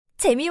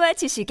재미와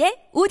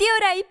지식의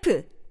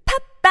오디오라이프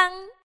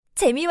팝빵.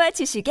 재미와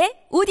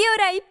지식의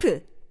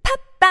오디오라이프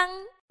팝빵.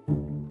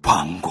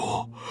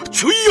 광고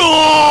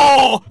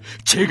주여!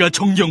 제가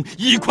정녕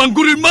이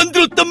광고를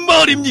만들었단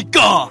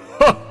말입니까?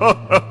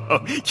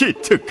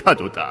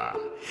 기특하도다.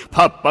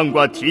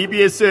 팟빵과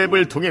TBS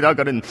앱을 통해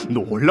나가는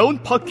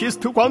놀라운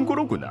팟캐스트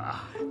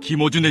광고로구나.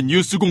 김어준의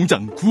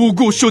뉴스공장,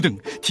 9595쇼 등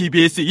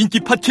TBS 인기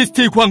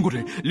팟캐스트의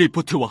광고를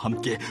리포트와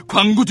함께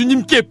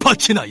광고주님께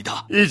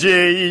바치나이다.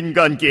 이제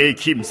인간계의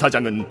김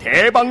사장은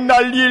대박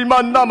날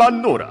일만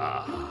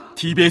남았노라.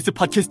 TBS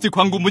팟캐스트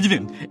광고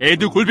문의는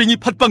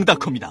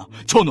에드@팟빵.com이나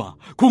전화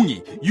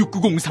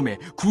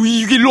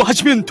 02-6903-9261로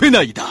하시면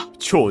되나이다.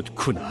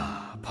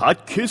 좋구나.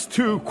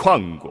 팟캐스트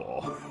광고.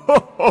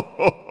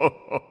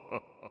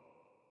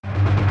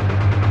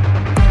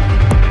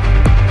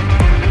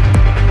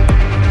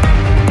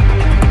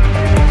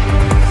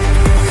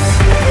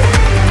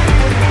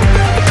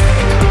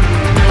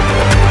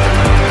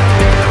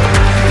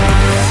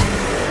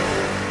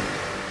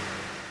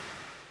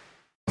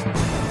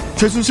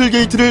 최순실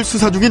게이트를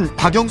수사 중인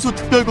박영수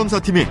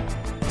특별검사팀이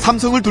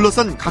삼성을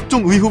둘러싼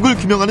각종 의혹을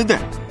규명하는데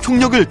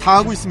총력을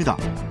다하고 있습니다.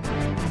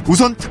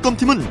 우선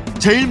특검팀은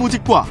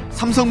제일모직과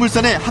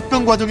삼성물산의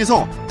합병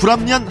과정에서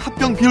불합리한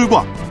합병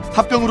비율과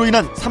합병으로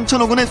인한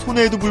 3천억 원의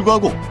손해에도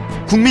불구하고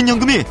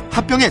국민연금이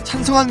합병에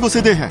찬성한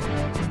것에 대해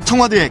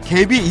청와대에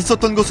개입이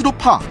있었던 것으로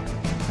파.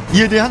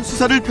 이에 대한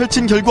수사를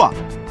펼친 결과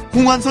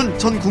홍완선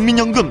전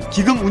국민연금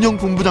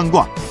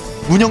기금운영본부장과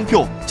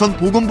문영표 전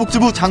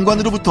보건복지부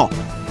장관으로부터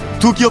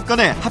두 기업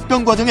간의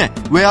합병 과정에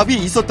외압이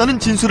있었다는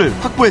진술을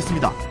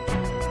확보했습니다.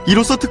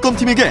 이로써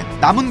특검팀에게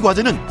남은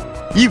과제는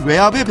이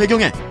외압의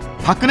배경에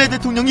박근혜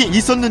대통령이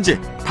있었는지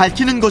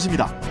밝히는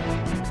것입니다.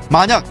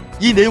 만약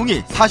이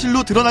내용이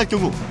사실로 드러날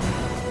경우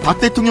박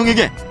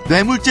대통령에게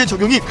뇌물죄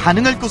적용이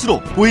가능할 것으로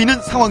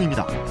보이는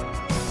상황입니다.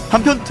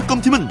 한편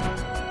특검팀은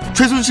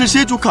최순실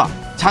씨의 조카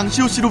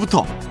장시호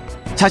씨로부터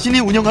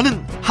자신이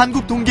운영하는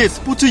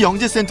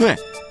한국동계스포츠영재센터에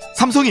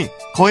삼성이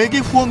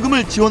거액의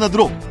후원금을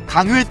지원하도록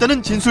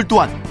강요했다는 진술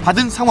또한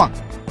받은 상황.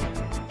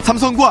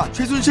 삼성과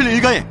최순실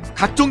일가의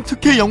각종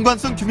특혜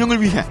연관성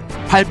규명을 위해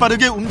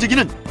발빠르게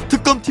움직이는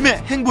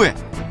특검팀의 행보에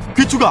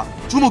귀추가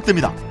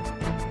주목됩니다.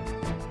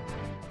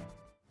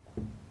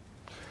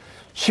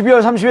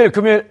 12월 30일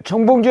금요일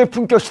정봉주의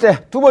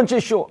품격시대 두 번째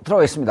쇼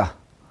들어가겠습니다.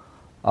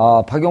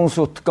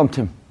 박영수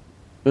특검팀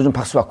요즘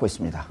박수 받고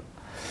있습니다.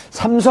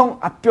 삼성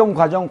합병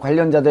과정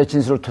관련자들의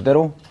진술을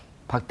토대로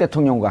박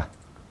대통령과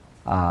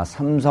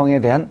삼성에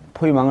대한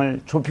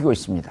포위망을 좁히고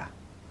있습니다.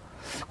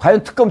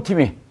 과연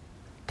특검팀이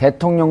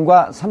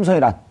대통령과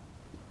삼성이란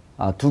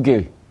두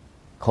개의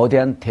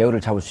거대한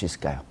대열을 잡을 수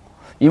있을까요?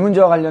 이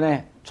문제와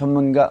관련해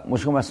전문가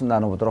모시고 말씀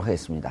나눠보도록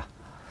하겠습니다.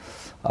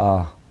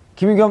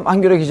 김희겸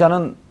한겨레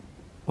기자는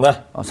네.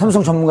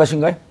 삼성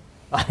전문가신가요?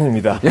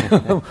 아닙니다.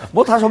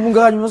 뭐 다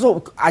전문가가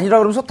아니면서 아니라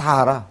그러면서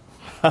다 알아.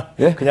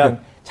 예? 그냥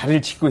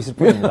자리를 지키고 있을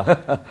뿐입니다.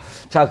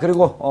 자,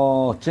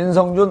 그리고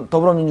진성준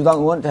더불어민주당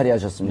의원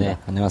자리하셨습니다. 네,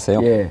 안녕하세요.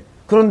 예.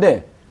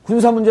 그런데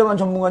군사 문제만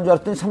전문가인 줄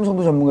알았더니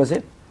삼성도 전문가세요?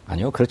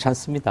 아니요, 그렇지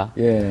않습니다.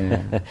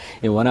 예.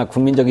 워낙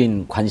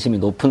국민적인 관심이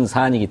높은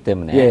사안이기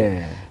때문에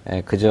예.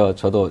 그저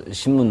저도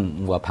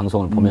신문과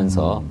방송을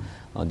보면서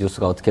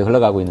뉴스가 어떻게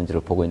흘러가고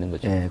있는지를 보고 있는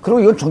거죠. 예. 그리고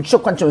이건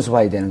정치적 관점에서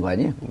봐야 되는 거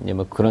아니에요? 예,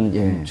 뭐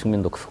그런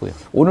측면도 크고요.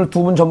 오늘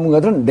두 분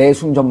전문가들은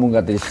내숭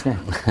전문가들이시네.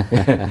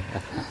 예.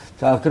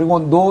 자, 그리고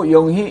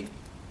노영희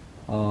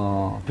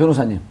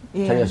변호사님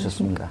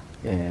자리하셨습니다.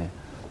 예.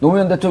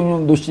 노무현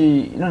대통령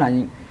노씨는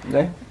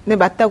아닌가요? 네,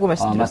 맞다고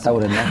말씀드렸습니다. 맞다고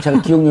그랬나? 제가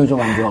기억력이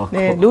좀 안 좋아갖고.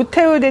 네,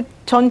 노태우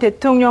전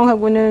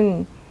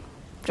대통령하고는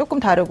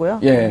조금 다르고요.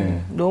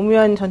 예.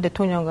 노무현 전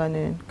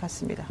대통령과는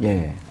같습니다.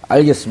 예,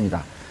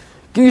 알겠습니다.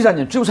 김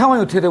기자님, 지금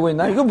상황이 어떻게 되고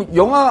있나요? 이거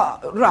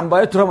영화를 안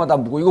봐요? 드라마도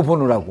안 보고 이거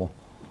보느라고.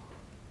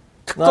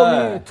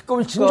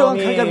 특검이 진정한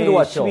칼잡이로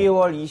왔죠.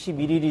 12월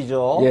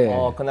 21일이죠. 예.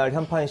 그날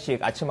현판식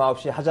아침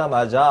 9시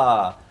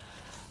하자마자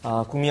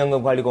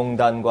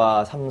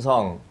국민연금관리공단과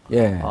삼성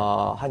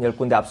한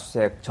 10군데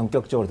압수수색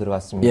전격적으로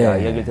들어갔습니다.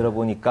 예. 얘기를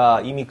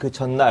들어보니까 이미 그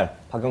전날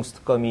박영수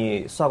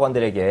특검이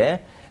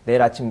수사관들에게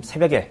내일 아침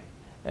새벽에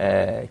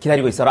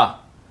기다리고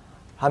있어라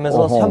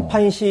하면서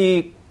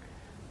현판식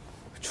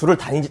줄을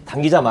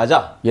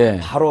당기자마자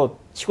바로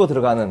치고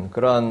들어가는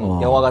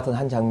그런 영화 같은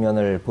한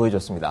장면을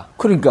보여줬습니다.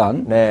 그러니까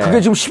네.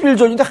 그게 지금 10일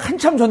전인데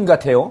한참 전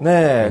같아요.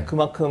 네,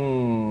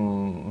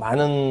 그만큼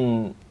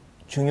많은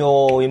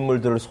중요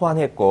인물들을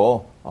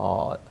소환했고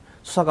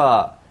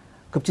수사가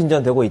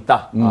급진전되고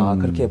있다.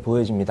 그렇게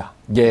보여집니다.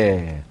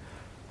 예,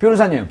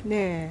 변호사님.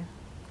 네.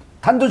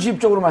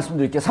 단도직입적으로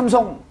말씀드릴게요.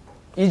 삼성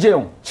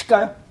이재용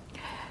칠까요?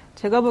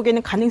 제가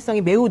보기에는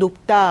가능성이 매우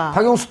높다.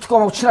 박영수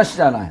특검하고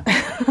친하시잖아요.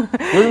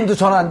 요즘도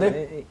전화 안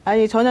돼?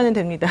 아니, 전화는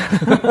됩니다.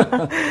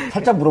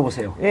 살짝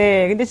물어보세요.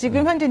 네, 근데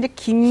지금 현재 이제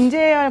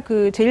김재열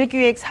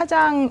제일기획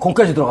사장.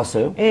 거기까지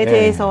들어갔어요? 에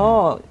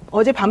대해서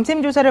어제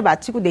밤샘 조사를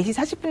마치고 4시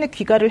 40분에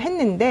귀가를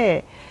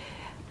했는데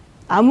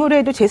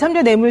아무래도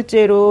제3자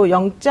뇌물죄로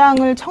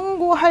영장을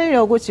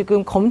청구하려고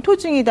지금 검토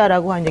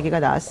중이다라고 한 얘기가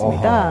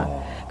나왔습니다.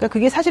 그러니까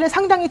그게 사실은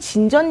상당히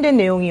진전된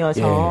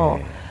내용이어서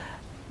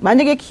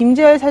만약에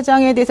김재열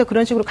사장에 대해서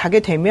그런 식으로 가게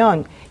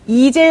되면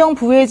이재용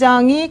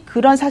부회장이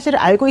그런 사실을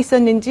알고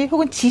있었는지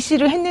혹은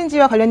지시를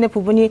했는지와 관련된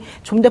부분이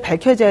좀 더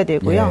밝혀져야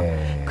되고요.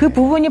 그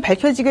부분이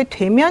밝혀지게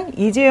되면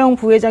이재용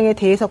부회장에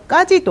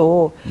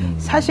대해서까지도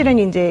사실은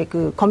이제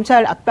그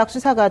검찰 압박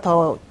수사가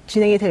더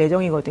진행이 될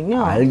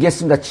예정이거든요.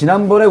 알겠습니다.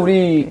 지난번에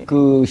우리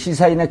그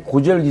시사인의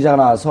고재열 기자가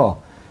나와서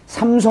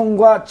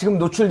삼성과 지금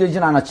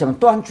노출되지는 않았지만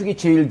또 한 축이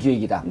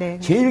제일기획이다. 네,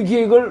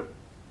 제일기획을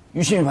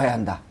유심히 봐야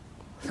한다.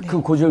 그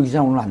고재열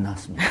기자 오늘 안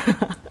나왔습니다.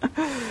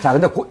 자,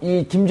 근데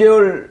이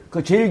김재열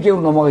그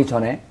제일기획으로 넘어가기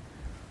전에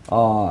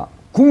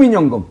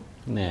국민연금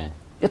네.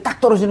 이게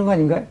딱 떨어지는 거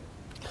아닌가요?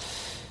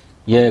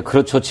 예,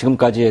 그렇죠.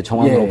 지금까지의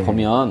정황으로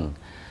보면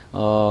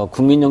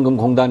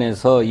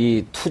국민연금공단에서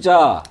이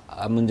투자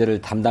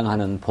문제를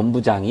담당하는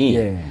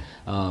본부장이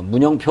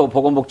문영표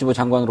보건복지부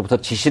장관으로부터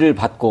지시를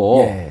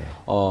받고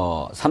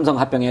삼성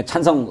합병에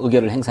찬성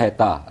의결을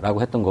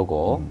행사했다라고 했던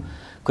거고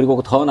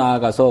그리고 더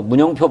나아가서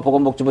문영표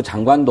보건복지부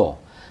장관도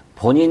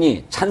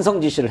본인이 찬성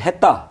지시를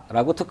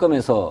했다라고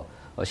특검에서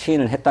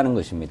시인을 했다는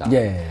것입니다.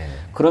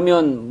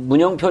 그러면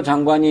문영표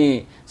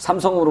장관이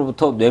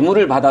삼성으로부터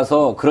뇌물을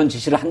받아서 그런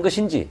지시를 한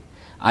것인지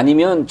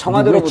아니면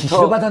청와대로부터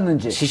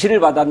지시를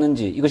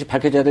받았는지 이것이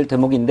밝혀져야 될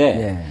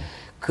대목인데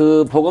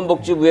그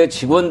보건복지부의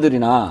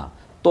직원들이나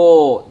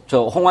또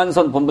저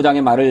홍완선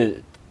본부장의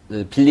말을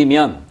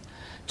빌리면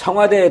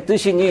청와대의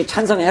뜻이니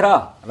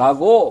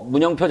찬성해라라고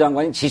문영표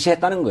장관이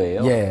지시했다는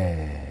거예요.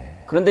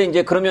 그런데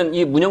이제 그러면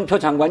이 문영표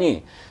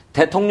장관이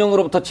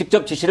대통령으로부터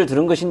직접 지시를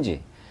들은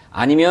것인지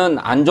아니면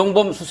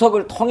안종범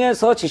수석을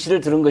통해서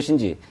지시를 들은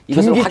것인지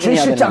이것을 확인해야 되는 것이죠. 김기춘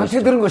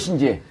실장한테 들은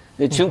것인지.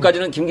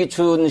 지금까지는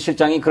김기춘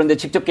실장이 그런데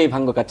직접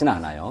개입한 것 같지는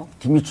않아요.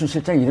 김기춘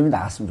실장 이름이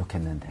나왔으면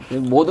좋겠는데.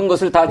 모든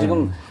것을 다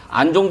지금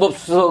안종범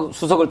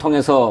수석을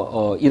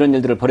통해서 이런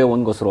일들을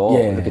벌여온 것으로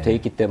이렇게 돼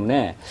있기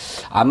때문에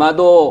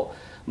아마도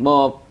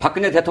뭐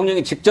박근혜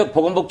대통령이 직접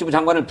보건복지부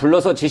장관을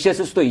불러서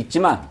지시했을 수도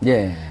있지만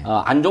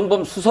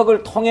안종범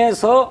수석을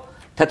통해서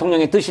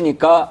대통령의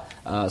뜻이니까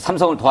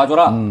삼성을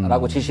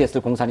도와줘라라고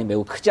지시했을 공산이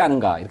매우 크지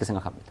않은가 이렇게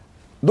생각합니다.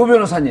 노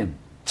변호사님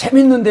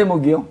재밌는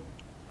대목이요.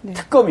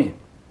 특검이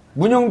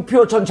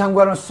문영표 전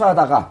장관을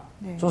수사하다가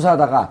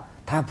조사하다가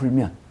다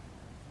불면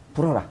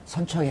불어라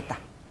선처하겠다.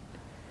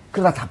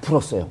 그러다 다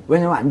풀었어요.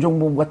 왜냐하면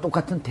안종범과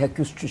똑같은 대학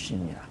교수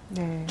출신입니다.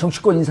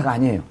 정치권 인사가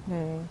아니에요.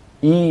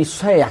 이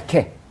수사에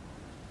약해.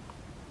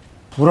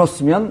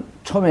 불었으면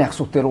처음에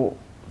약속대로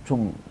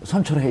좀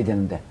선처를 해야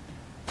되는데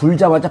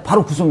불자마자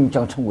바로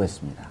구속영장을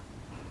청구했습니다.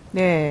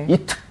 이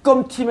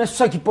특검팀의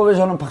수사 기법에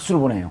저는 박수를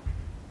보내요.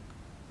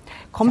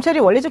 검찰이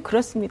원래 좀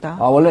그렇습니다.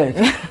 아, 원래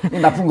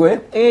나쁜 거예요?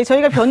 예,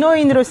 저희가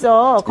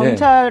변호인으로서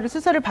검찰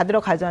수사를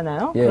받으러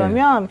가잖아요.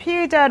 그러면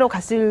피해자로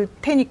갔을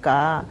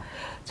테니까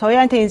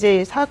저희한테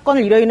이제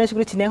사건을 이런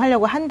식으로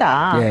진행하려고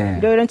한다.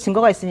 이런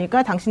증거가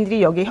있으니까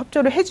당신들이 여기에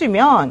협조를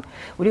해주면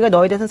우리가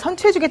너에 대해서는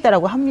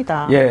선처해주겠다라고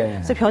합니다.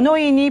 그래서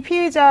변호인이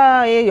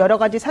피해자의 여러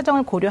가지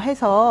사정을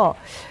고려해서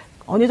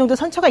어느 정도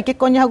선처가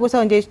있겠거니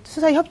하고서 이제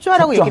수사에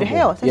협조하라고 얘기를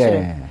해요,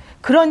 사실은.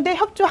 그런데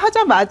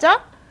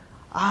협조하자마자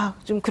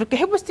좀 그렇게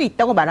해볼 수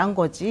있다고 말한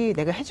거지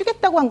내가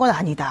해주겠다고 한 건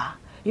아니다.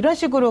 이런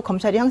식으로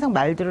검찰이 항상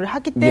말들을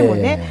하기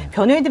때문에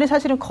변호인들은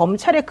사실은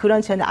검찰의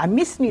그런 제안을 안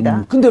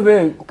믿습니다. 근데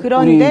왜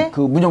우리 그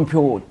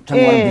문영표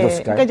장관을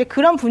믿었을까요? 그러니까 이제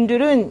그런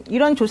분들은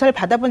이런 조사를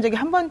받아본 적이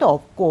한 번도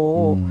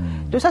없고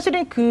또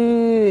사실은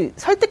그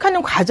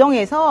설득하는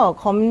과정에서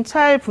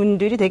검찰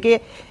분들이 되게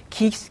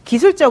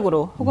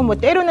기술적으로 혹은 뭐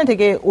때로는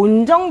되게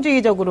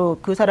온정주의적으로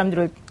그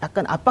사람들을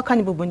약간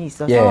압박하는 부분이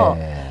있어서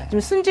좀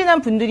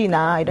순진한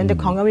분들이나 이런 데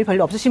경험이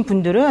별로 없으신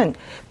분들은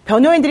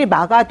변호인들이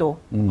막아도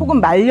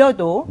혹은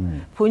말려도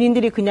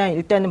본인들이 그냥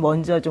일단은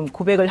먼저 좀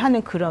고백을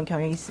하는 그런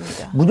경향이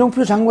있습니다.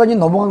 문영표 장관이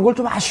넘어간 걸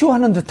좀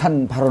아쉬워하는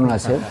듯한 발언을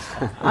하세요?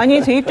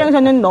 아니, 제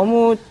입장에서는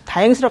너무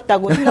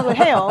다행스럽다고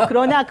생각을 해요.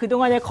 그러나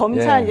그동안의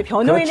검찰 이제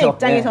변호인의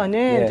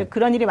입장에서는 이제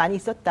그런 일이 많이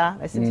있었다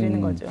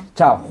말씀드리는 거죠.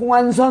 자,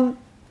 홍완선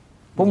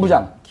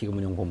본부장.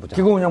 기금운용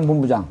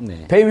본부장.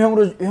 배임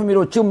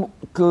혐의로 지금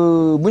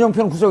그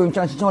문영표는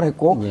구속영장 신청을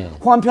했고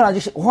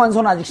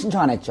홍완선은 아직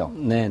신청 안 했죠.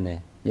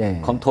 네네.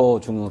 검토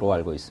중으로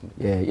알고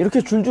있습니다.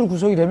 이렇게 줄줄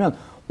구속이 되면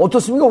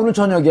어떻습니까? 오늘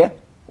저녁에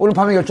오늘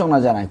밤에 결정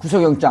나잖아요.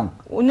 구속영장,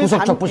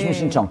 구속 적부심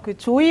신청. 그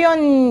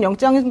조희연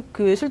영장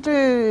그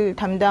실질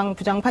담당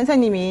부장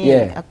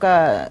판사님이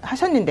아까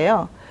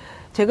하셨는데요.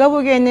 제가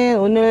보기에는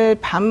오늘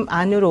밤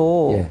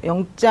안으로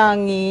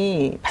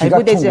영장이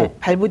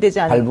발부되지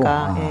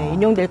않을까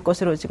인용될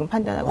것으로 지금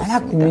판단하고 워낙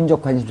있습니다.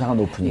 국민적 관심사가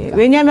높으니까.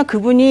 왜냐하면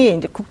그분이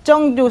이제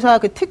국정조사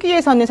그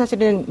특위에서는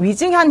사실은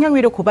위증한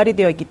혐의로 고발이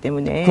되어 있기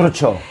때문에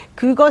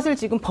그것을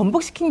지금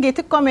번복시킨 게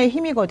특검의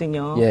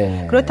힘이거든요.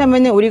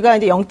 그렇다면 우리가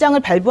이제 영장을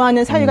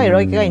발부하는 사유가 여러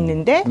개가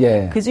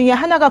있는데 그 중에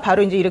하나가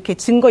바로 이제 이렇게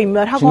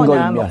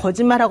증거인멸하거나 뭐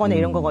거짓말하거나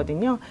이런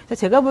거거든요. 그래서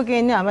제가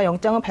보기에는 아마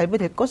영장은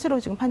발부될 것으로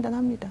지금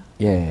판단합니다.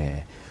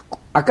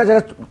 아까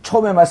제가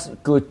처음에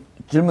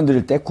질문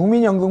드릴 때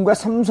국민연금과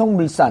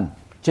삼성물산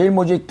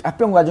제일모직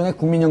합병 과정에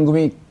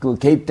국민연금이 그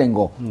개입된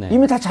거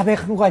이미 다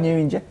자백한 거 아니에요,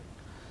 이제?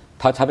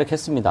 다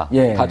자백했습니다.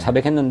 예. 다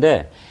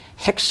자백했는데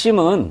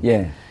핵심은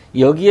예.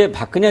 여기에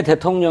박근혜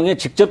대통령의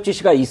직접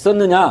지시가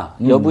있었느냐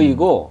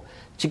여부이고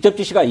직접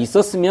지시가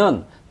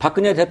있었으면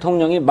박근혜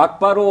대통령이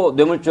막바로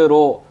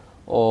뇌물죄로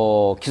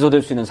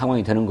기소될 수 있는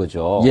상황이 되는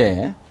거죠.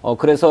 예.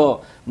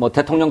 그래서 뭐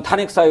대통령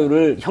탄핵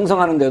사유를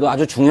형성하는 데도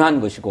아주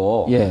중요한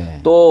것이고 예.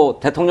 또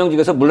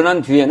대통령직에서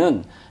물러난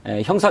뒤에는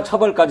형사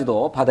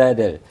처벌까지도 받아야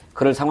될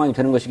그럴 상황이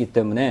되는 것이기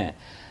때문에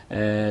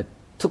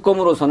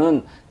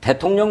특검으로서는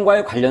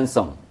대통령과의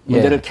관련성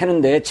문제를 예.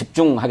 캐는 데에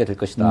집중하게 될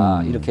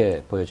것이다.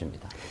 이렇게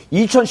보여집니다.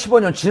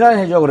 2015년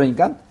지난해죠.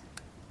 그러니까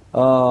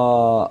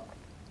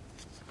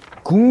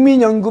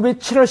국민연금이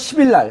 7월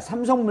 10일 날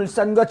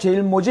삼성물산과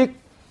제일모직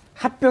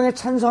합병에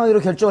찬성하기로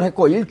결정을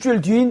했고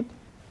일주일 뒤인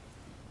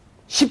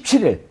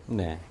 17일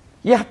네.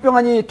 이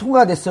합병안이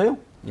통과가 됐어요.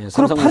 예,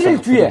 그리고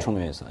 8일 뒤에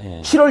총회에서,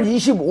 예. 7월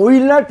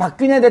 25일 날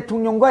박근혜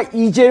대통령과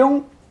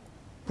이재용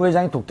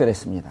부회장이 독대를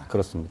했습니다.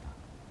 그렇습니다.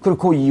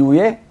 그리고 그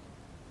이후에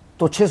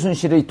또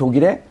최순실의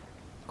독일에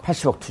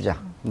 80억 투자.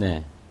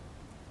 네.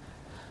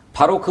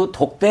 바로 그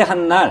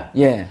독대한 날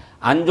예.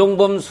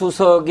 안종범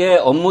수석의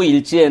업무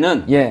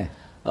일지에는 예.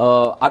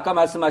 아까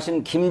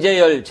말씀하신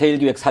김재열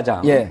제1기획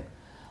사장이 예.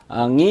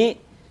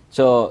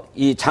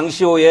 이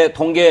장시호의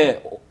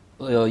동계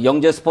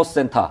영재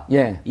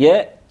스포츠센터에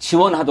예.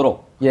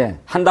 지원하도록 예.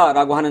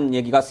 한다라고 하는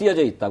얘기가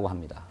쓰여져 있다고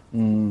합니다.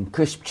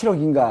 그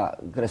 17억인가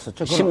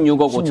그랬었죠.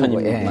 16억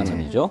 5천만 예.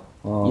 원이죠.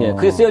 예,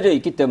 그게 쓰여져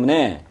있기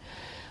때문에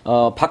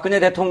박근혜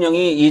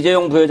대통령이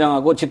이재용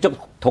부회장하고 직접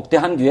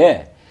독대한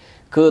뒤에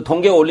그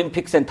동계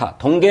올림픽 센터,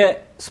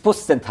 동계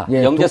스포츠 센터,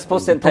 예, 영재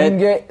스포츠 센터에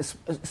동계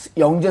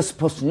영재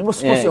스포츠니 뭐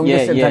스포츠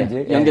영재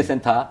센터인지 영재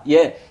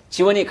센터에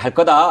지원이 갈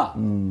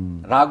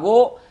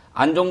거다라고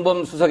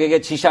안종범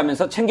수석에게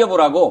지시하면서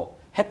챙겨보라고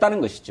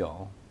했다는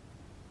것이죠.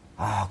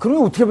 아,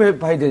 그러면 어떻게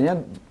봐야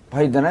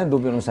되나요, 노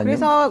변호사님?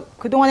 그래서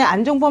그동안에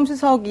안종범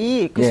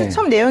수석이 그 예.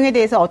 수첩 내용에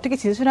대해서 어떻게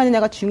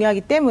진술하느냐가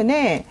중요하기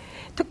때문에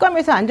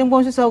특검에서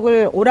안종범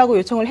수석을 오라고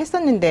요청을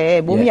했었는데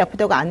몸이 예.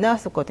 아프다고 안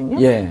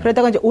나왔었거든요. 예.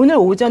 그러다가 이제 오늘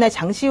오전에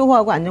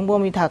장시호하고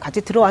안종범이 다 같이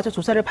들어와서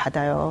조사를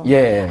받아요.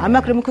 예.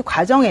 아마 그러면 그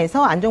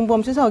과정에서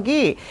안종범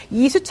수석이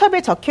이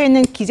수첩에 적혀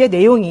있는 기재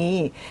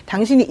내용이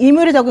당신이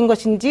임의로 적은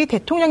것인지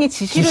대통령이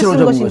지시로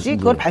쓴 것인지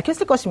그걸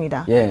밝혔을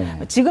것입니다. 예.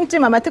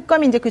 지금쯤 아마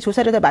특검이 이제 그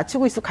조사를 다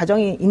마치고 있을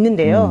과정이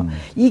있는데요.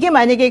 이게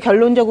만약에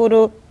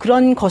결론적으로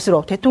그런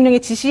것으로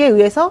대통령의 지시에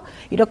의해서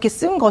이렇게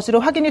쓴 것으로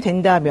확인이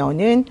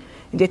된다면은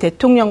이제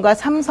대통령과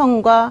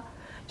삼성과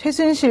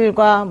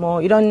최순실과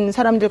뭐 이런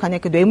사람들 간의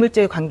그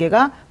뇌물죄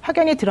관계가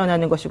확연히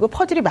드러나는 것이고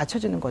퍼즐이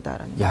맞춰지는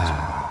거다라는 거죠.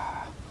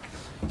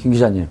 김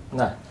기자님.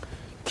 네.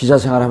 기자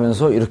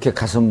생활하면서 이렇게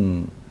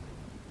가슴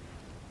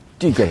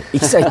뛰게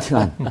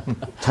익사이팅한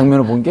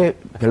장면을 본 게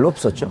별로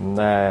없었죠.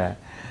 네.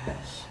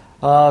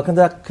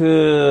 근데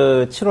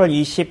그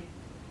 7월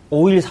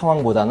 25일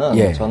상황보다는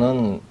예.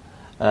 저는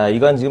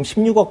이건 지금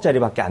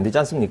 16억짜리밖에 안 되지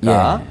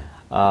않습니까? 예.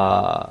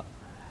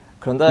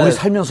 그런데 우리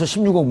살면서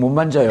 16억 못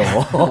만져요.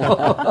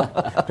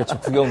 그렇죠.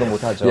 구경도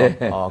못 하죠. 예.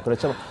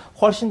 그렇죠.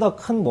 훨씬 더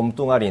큰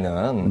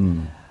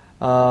몸뚱아리는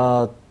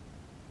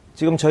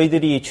지금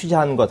저희들이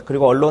취재한 것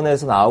그리고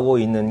언론에서 나오고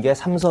있는 게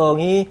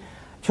삼성이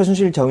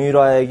최순실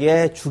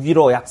정유라에게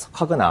주기로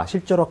약속하거나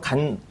실제로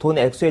간 돈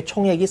액수의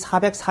총액이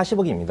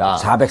 440억입니다.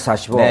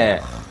 440억. 네.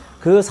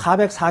 그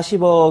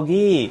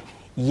 440억이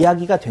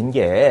이야기가 된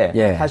게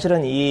예.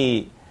 사실은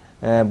이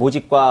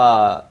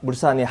모직과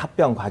물산의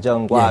합병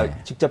과정과 예.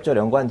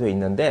 직접적으로 연관되어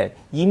있는데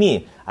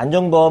이미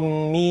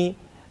안종범이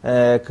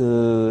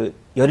그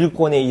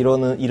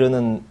 17건에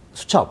이르는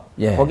수첩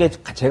예. 거기에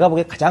제가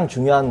보기에 가장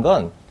중요한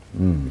건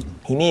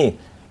이미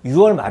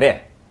 6월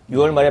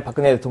말에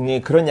박근혜 대통령이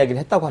그런 이야기를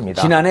했다고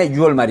합니다. 지난해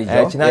 6월 말이죠.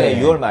 네, 지난해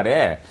예. 6월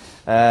말에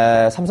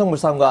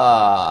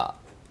삼성물산과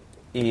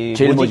이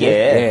모직의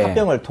예.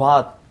 합병을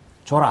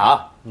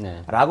도와줘라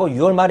네. 라고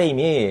 6월 말에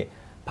이미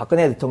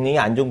박근혜 대통령이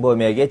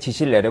안종범에게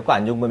지시를 내렸고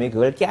안종범이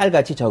그걸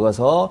깨알같이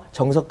적어서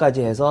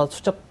정석까지 해서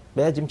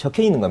수첩에 지금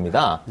적혀 있는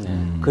겁니다.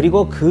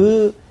 그리고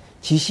그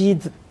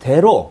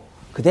지시대로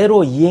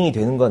그대로 이행이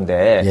되는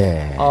건데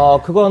예.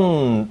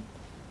 그건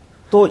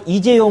또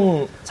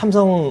이재용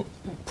삼성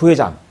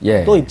부회장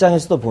예. 또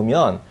입장에서도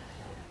보면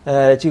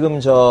지금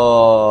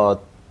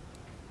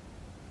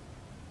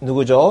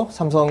누구죠?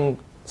 삼성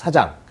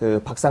사장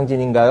그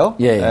박상진인가요?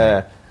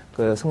 예.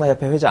 그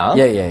승마협회 회장.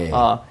 예.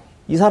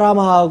 이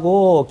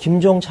사람하고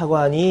김종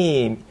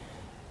차관이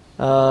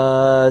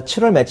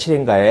 7월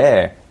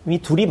며칠인가에 이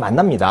둘이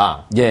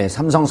만납니다. 예,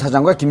 삼성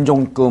사장과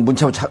김종 그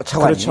문체부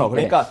차관이. 그렇죠.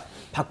 그러니까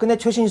박근혜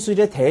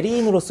최신실의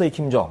대리인으로서의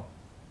김종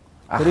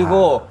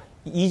그리고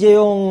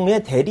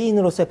이재용의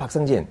대리인으로서의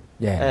박상진.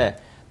 예.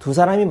 두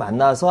사람이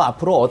만나서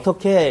앞으로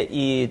어떻게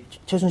이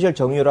최순실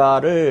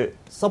정유라를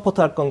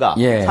서포트할 건가,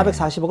 예.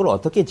 440억을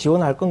어떻게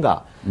지원할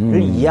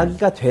건가를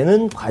이야기가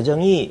되는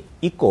과정이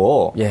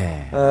있고,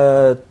 예.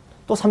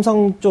 또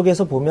삼성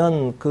쪽에서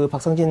보면 그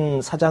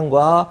박상진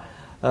사장과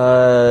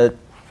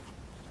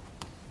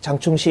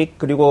장충식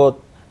그리고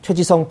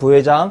최지성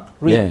부회장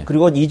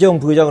그리고 이재용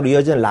부회장으로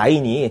이어지는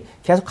라인이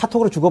계속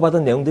카톡으로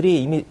주고받은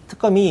내용들이 이미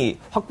특검이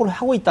확보를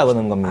하고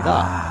있다는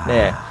겁니다.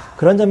 네.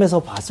 그런 점에서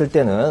봤을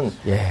때는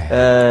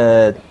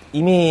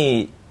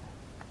이미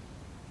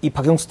이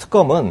박영수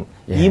특검은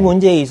이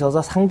문제에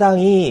있어서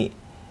상당히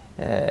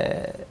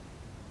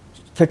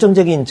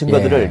결정적인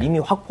증거들을 이미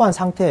확보한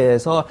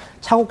상태에서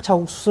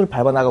차곡차곡 수술을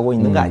밟아나가고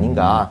있는 거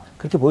아닌가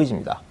그렇게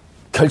보여집니다.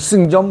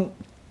 결승점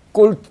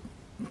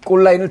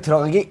골라인을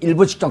들어가기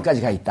일보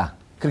직전까지 가 있다.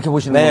 그렇게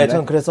보시는 건가요? 네,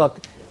 저는 그래서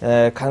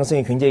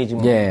가능성이 굉장히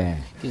지금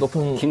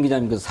높은. 김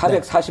기자님, 그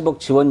 440억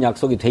지원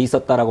약속이 돼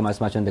있었다라고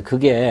말씀하셨는데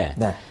그게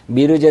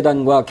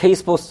미르재단과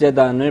K스포츠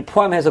재단을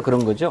포함해서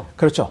그런 거죠?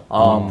 그렇죠.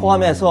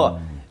 포함해서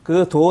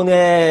그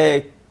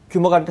돈의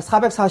규모가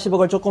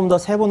 440억을 조금 더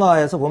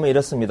세분화해서 보면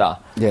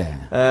이렇습니다.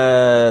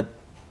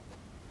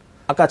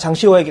 아까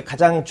장시호에게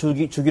가장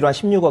주기로 한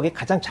 16억이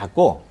가장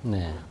작고,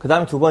 그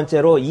다음 두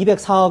번째로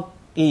 204억이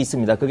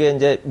있습니다. 그게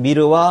이제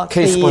미르와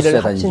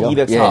K를 합친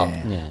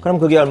 204억. 그럼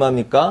그게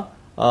얼마입니까?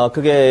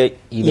 그게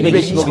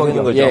 220억이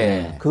되는 거죠.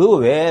 그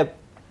외에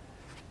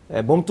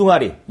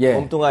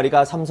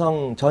몸뚱아리가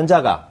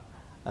삼성전자가,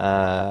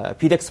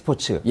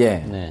 비덱스포츠,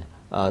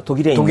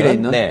 독일에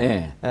있는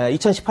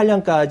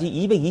 2018년까지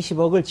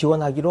 220억을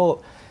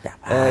지원하기로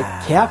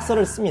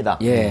계약서를 씁니다.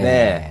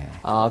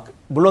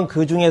 물론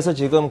그 중에서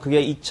지금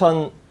그게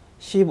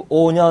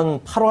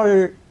 2015년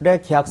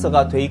 8월에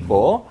계약서가 돼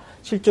있고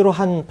실제로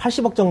한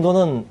 80억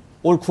정도는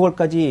올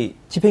 9월까지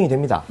집행이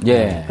됩니다.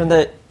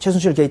 그런데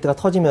최순실 게이트가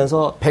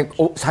터지면서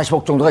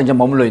 140억 정도가 이제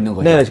머물러 있는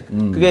거죠. 네,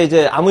 그게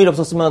이제 아무 일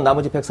없었으면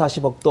나머지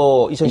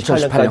 140억도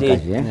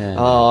 2018년까지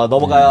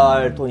넘어가야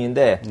할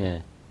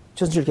돈인데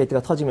최순실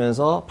게이트가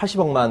터지면서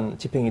 80억만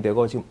집행이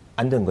되고 지금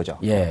안 된 거죠.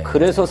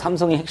 그래서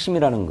삼성이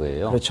핵심이라는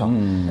거예요. 그렇죠.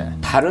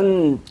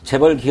 다른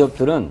재벌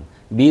기업들은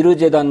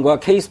미르재단과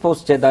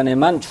K스포츠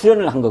재단에만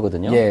출연을 한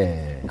거거든요.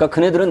 그러니까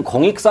그네들은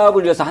공익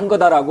사업을 위해서 한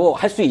거다라고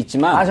할 수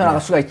있지만 빠져나갈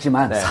수가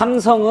있지만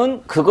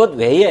삼성은 그것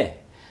외에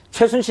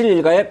최순실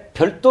일가에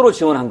별도로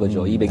지원한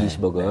거죠.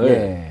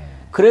 220억을.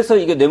 그래서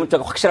이게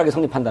뇌물죄가 확실하게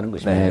성립한다는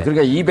것입니다.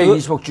 그러니까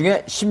 220억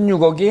중에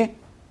 16억이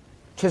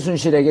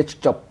최순실에게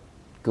직접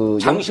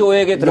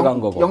장시호에게 들어간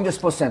거고. 영재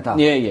스포츠 센터.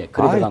 그래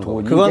들어간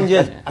거고. 그건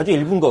이제 아주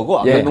일부인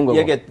거고. 일부인 거고.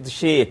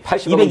 얘기했듯이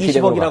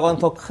 220억이라고 하는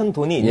더 큰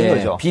돈이 있는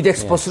거죠.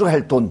 비덱스포츠로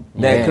할 돈.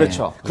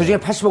 그렇죠. 그 중에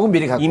 80억은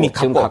미리 갖고. 이미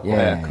갖고.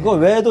 그거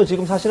외에도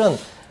지금 사실은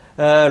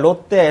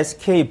롯데,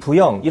 SK,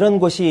 부영 이런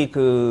곳이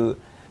그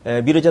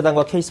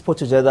미르재단과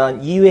K스포츠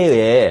재단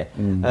이외에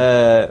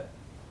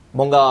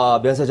뭔가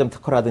면세점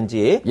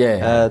특허라든지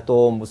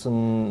또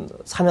무슨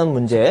사면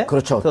문제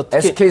그렇죠.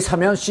 SK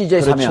사면, CJ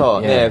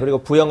그렇죠. 사면. 그리고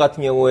부영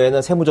같은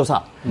경우에는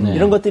세무조사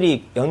이런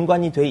것들이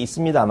연관이 돼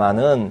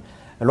있습니다만은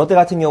롯데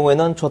같은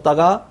경우에는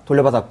줬다가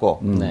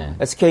돌려받았고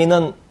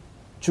SK는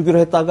주기로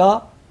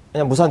했다가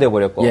그냥 무산되어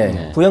버렸고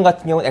부영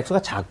같은 경우는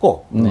액수가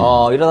작고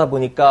이러다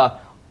보니까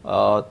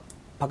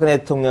박근혜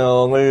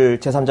대통령을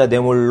제3자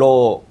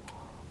뇌물로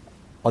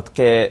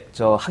어떻게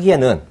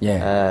하기에는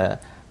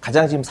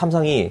가장 지금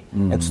삼성이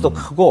액수도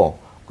크고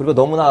그리고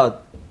너무나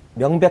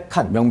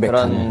명백한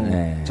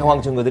그런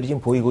정황 증거들이 지금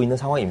보이고 있는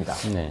상황입니다.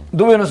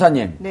 노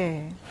변호사님.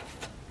 네.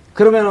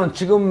 그러면은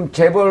지금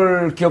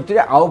재벌 기업들이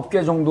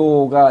 9개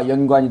정도가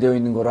연관이 되어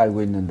있는 걸로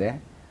알고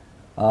있는데,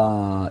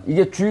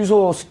 이게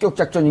주유소 습격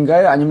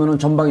작전인가요? 아니면은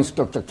전방위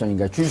습격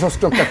작전인가요? 주유소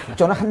습격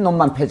작전은 한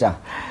놈만 패자.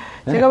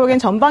 제가 보기엔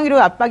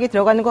전방위로 압박이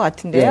들어가는 것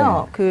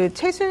같은데요. 그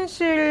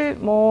최순실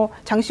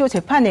장시호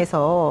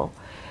재판에서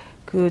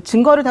그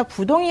증거를 다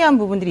부동의한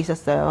부분들이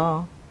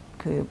있었어요.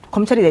 그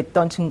검찰이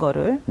냈던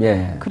증거를.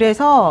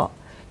 그래서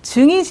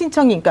증인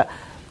신청이, 그러니까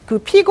그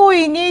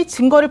피고인이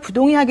증거를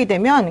부동의하게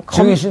되면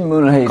증인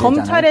신문을 해야 되잖아요.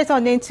 검찰에서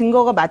낸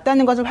증거가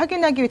맞다는 것을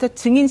확인하기 위해서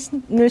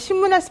증인을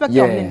신문할 수밖에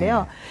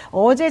없는데요.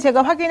 어제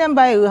제가 확인한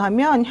바에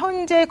의하면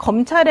현재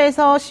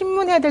검찰에서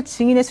신문해야 될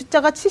증인의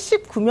숫자가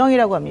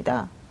 79명이라고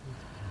합니다.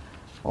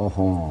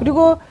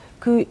 그리고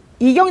그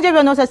이경재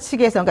변호사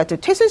측에서, 그러니까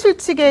최순실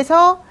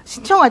측에서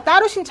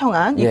따로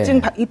신청한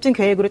입증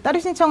계획으로 따로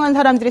신청한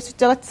사람들의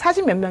숫자가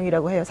 40몇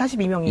명이라고 해요.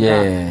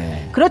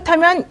 42명인가.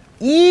 그렇다면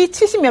이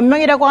 70몇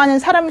명이라고 하는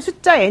사람의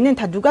숫자에는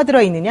다 누가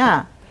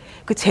들어있느냐?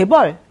 그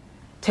재벌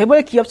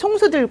기업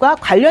총수들과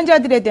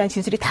관련자들에 대한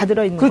진술이 다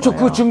들어있는 거예요. 그렇죠.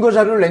 그 증거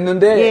자료를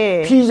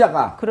냈는데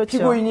피의자가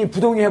피고인이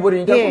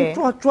부동의해버리니까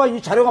그럼 좋아 이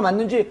자료가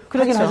맞는지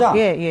확인하자.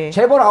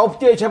 재벌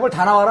 9개 재벌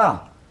다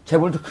나와라.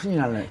 재벌도 큰일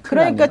날래.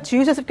 그러니까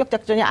주유소 습격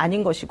작전이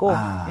아닌 것이고,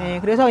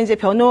 그래서 이제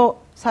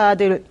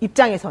변호사들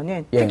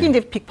입장에서는 특히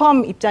이제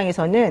빅펌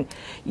입장에서는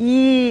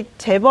이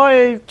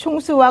재벌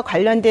총수와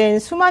관련된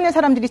수많은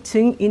사람들이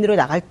증인으로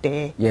나갈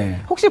때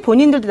혹시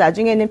본인들도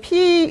나중에는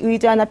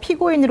피의자나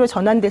피고인으로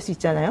전환될 수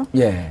있잖아요.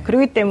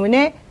 그렇기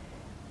때문에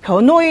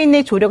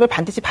변호인의 조력을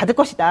반드시 받을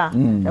것이다.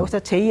 라고 해서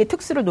제2의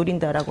특수를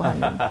노린다라고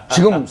하는.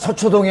 지금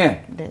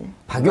서초동에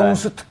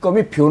박영수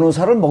특검이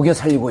변호사를 먹여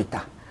살리고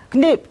있다.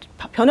 근데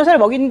변호사를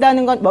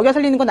먹여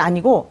살리는 건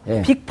아니고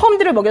예.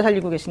 빅펌들을 먹여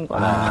살리고 계신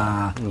거예요.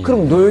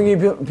 그럼 노영희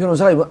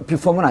변호사가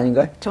빅펌은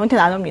아닌가요?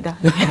 저한테는 안 옵니다.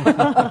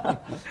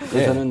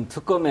 저는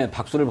특검에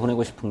박수를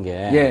보내고 싶은 게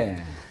예.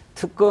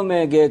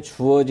 특검에게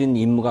주어진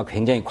임무가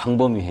굉장히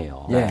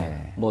광범위해요.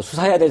 예. 뭐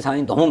수사해야 될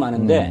사안이 너무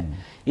많은데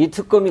이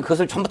특검이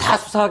그것을 전부 다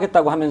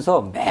수사하겠다고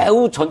하면서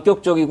매우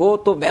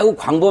전격적이고 또 매우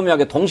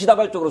광범위하게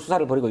동시다발적으로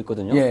수사를 벌이고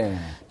있거든요. 예.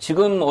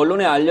 지금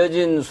언론에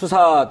알려진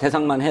수사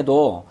대상만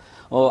해도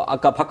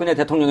아까 박근혜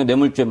대통령의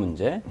뇌물죄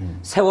문제,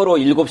 세월호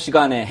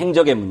 7시간의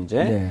행적의 문제,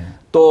 예.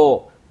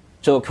 또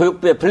저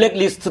교육부의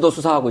블랙리스트도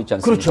수사하고 있지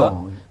않습니까?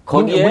 그렇죠.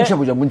 거기에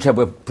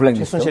문체부의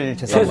블랙리스트.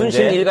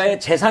 최순실 일가의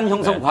재산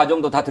형성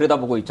과정도 다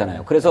들여다보고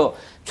있잖아요. 그래서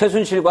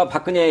최순실과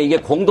박근혜 이게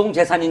공동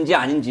재산인지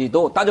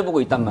아닌지도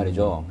따져보고 있단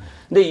말이죠.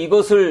 근데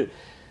이것을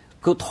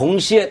그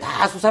동시에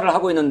다 수사를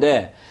하고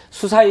있는데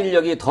수사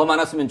인력이 더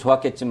많았으면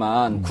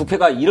좋았겠지만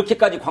국회가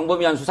이렇게까지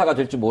광범위한 수사가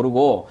될지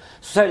모르고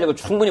수사 인력을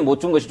충분히 못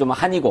준 것이 좀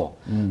한이고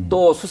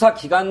또 수사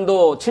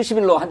기간도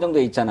 70일로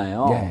한정돼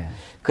있잖아요. 예.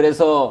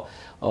 그래서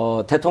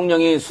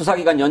대통령이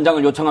수사기간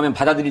연장을 요청하면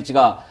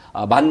받아들일지가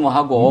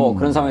만무하고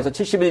그런 상황에서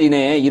 70일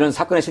이내에 이런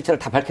사건의 실체를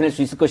다 밝혀낼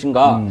수 있을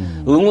것인가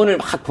응원을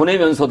막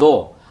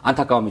보내면서도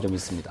안타까움이 좀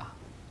있습니다.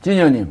 진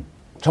의원님,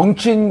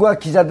 정치인과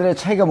기자들의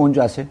차이가 뭔지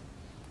아세요?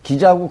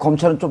 기자하고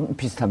검찰은 좀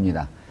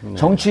비슷합니다.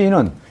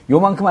 정치인은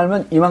요만큼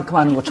알면 이만큼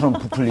하는 것처럼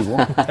부풀리고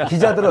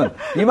기자들은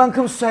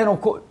이만큼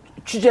수사해놓고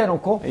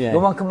취재해놓고 예.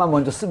 요만큼만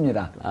먼저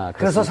씁니다. 그래서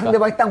그렇습니까?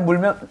 상대방이 딱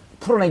물면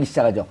풀어내기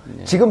시작하죠.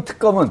 지금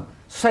특검은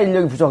수사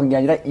인력이 부족한 게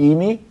아니라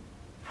이미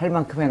할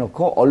만큼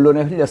해놓고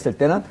언론에 흘렸을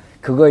때는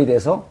그거에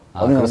대해서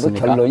어느 정도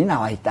그렇습니까? 결론이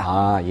나와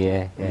있다.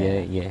 예.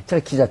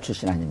 제가 기자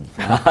출신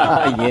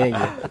아닙니까? 예.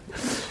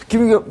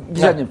 김인교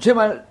기자님, 제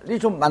말이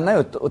좀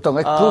맞나요?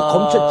 어떤가요? 그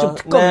검찰 지금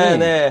특검이.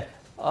 네.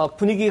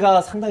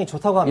 분위기가 상당히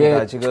좋다고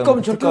합니다. 예, 지금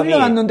특검 저렇게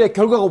흘려놨는데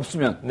결과가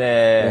없으면.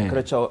 네,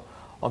 그렇죠.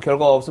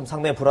 결과가 없으면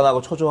상당히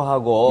불안하고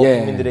초조하고 예.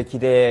 국민들의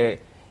기대에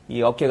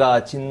이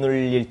어깨가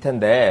짓눌릴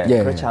텐데 예.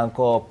 그렇지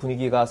않고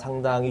분위기가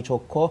상당히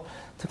좋고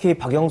특히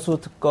박영수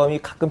특검이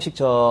가끔씩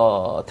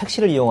저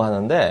택시를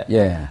이용하는데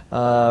예.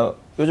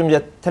 요즘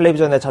이제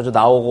텔레비전에 자주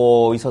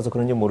나오고 있어서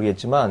그런지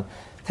모르겠지만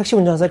택시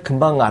운전사를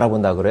금방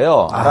알아본다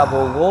그래요.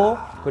 알아보고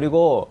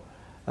그리고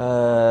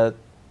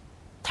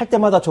탈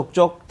때마다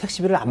족족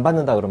택시비를 안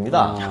받는다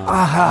그럽니다.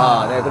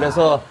 네,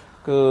 그래서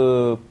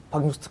그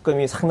박영수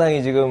특검이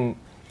상당히 지금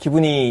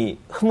기분이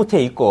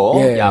흐뭇해 있고,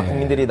 예. 야,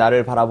 국민들이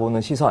나를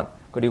바라보는 시선,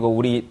 그리고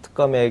우리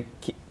특검에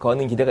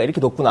거는 기대가 이렇게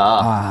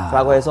높구나,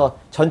 라고 해서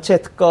전체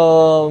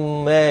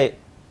특검의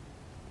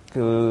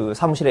그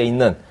사무실에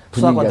있는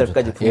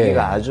수사관들까지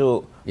분위기가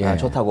아주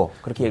좋다고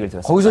그렇게 얘기를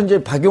들었습니다. 거기서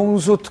이제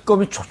박영수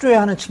특검이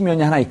초조해하는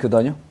측면이 하나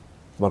있거든요.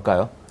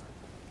 뭘까요?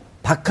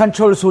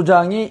 박한철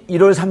소장이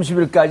 1월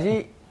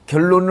 30일까지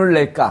결론을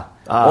낼까?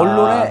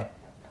 언론에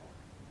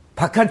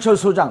박한철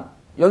소장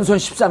연손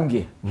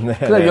 13기,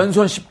 그다음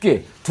연손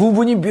 10기 두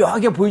분이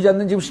묘하게 보이지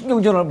않는 지금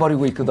신경전을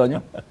벌이고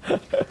있거든요.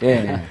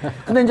 예.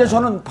 근데 이제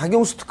저는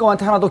박영수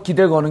특검한테 하나 더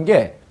기대 거는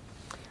게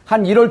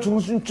한 1월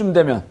중순쯤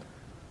되면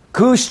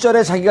그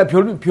시절에 자기가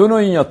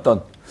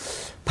변호인이었던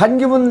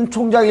반기문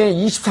총장의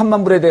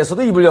 23만 불에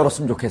대해서도 입을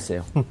열었으면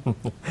좋겠어요.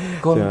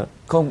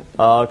 그건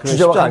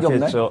주제와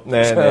관계없나요?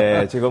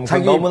 네. 지금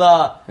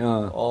너무나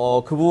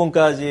그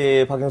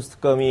부분까지 박영수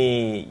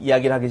특검이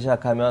이야기를 하기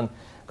시작하면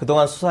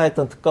그동안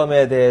수사했던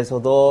특검에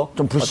대해서도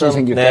좀 불신이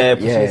생길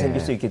불신이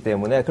생길 수 있기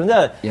때문에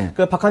그런데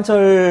그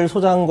박한철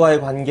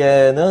소장과의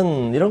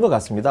관계는 이런 것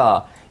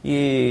같습니다.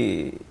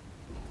 이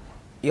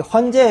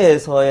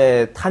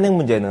헌재에서의 탄핵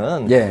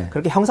문제는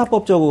그렇게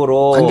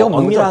형사법적으로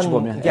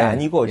엄밀한 게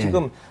아니고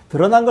지금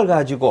드러난 걸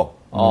가지고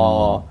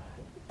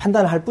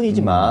판단을 할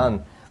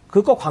뿐이지만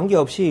그것과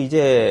관계없이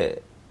이제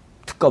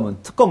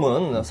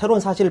특검은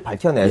새로운 사실을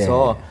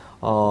밝혀내서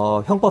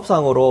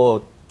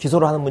형법상으로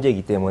기소를 하는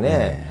문제이기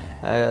때문에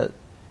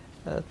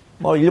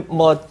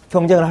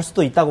경쟁을 할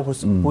수도 있다고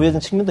보여진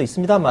측면도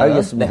있습니다만.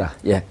 알겠습니다.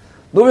 예.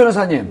 노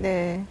변호사님.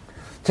 네.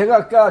 제가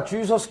아까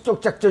주유소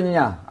습격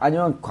작전이냐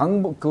아니면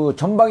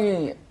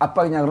전방위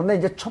압박이냐 그런데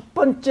이제 첫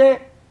번째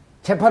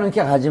재판은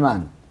이렇게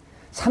가지만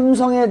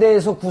삼성에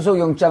대해서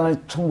구속영장을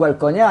청구할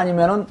거냐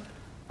아니면은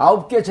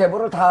 9개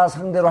재벌을 다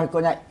상대로 할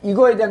거냐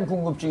이거에 대한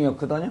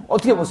궁금증이었거든요.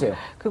 어떻게 보세요?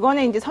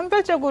 그거는 이제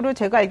선별적으로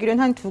제가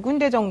알기로는 한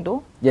 2군데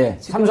정도. 예.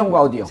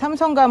 삼성과 어디요?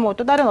 삼성과 뭐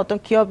또 다른 어떤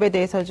기업에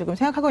대해서 지금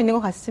생각하고 있는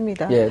것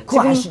같습니다. 예.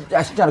 그거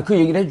아시잖아요. 그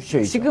얘기를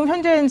해주셔야죠. 지금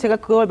현재는 제가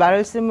그걸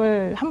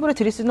말씀을 함부로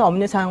드릴 수는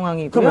없는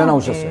상황이고요. 그럼 왜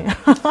나오셨어요?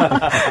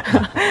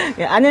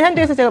 예. 아는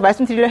한도에서 제가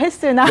말씀드리려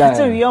했으나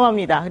좀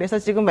위험합니다. 그래서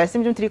지금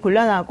말씀 좀 드리기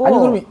곤란하고. 아니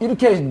그럼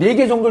이렇게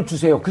 4개 정도를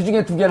주세요. 그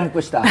중에 2개는 할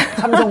것이다.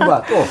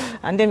 삼성과 또.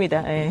 안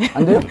됩니다. 예.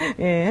 안 돼요?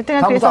 예.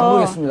 다음부터 안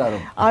보겠습니다.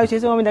 그럼.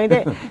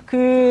 죄송합니다.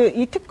 근데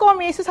이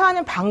특검이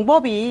수사하는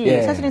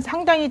방법이 사실은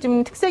상당히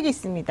좀 특색이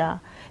있습니다.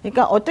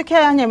 그러니까 어떻게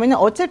하냐면은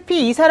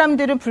어차피 이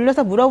사람들은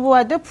불러서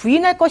물어보아도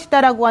부인할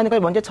것이다라고 하는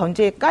걸 먼저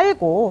전제에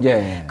깔고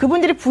예.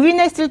 그분들이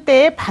부인했을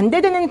때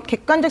반대되는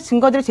객관적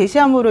증거들을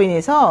제시함으로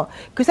인해서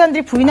그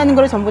사람들이 부인하는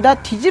걸 전부 다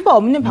뒤집어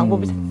엎는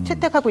방법을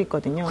채택하고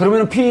있거든요.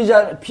 그러면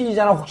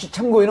피의자나 혹시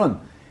참고인은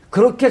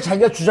그렇게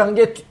자기가 주장한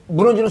게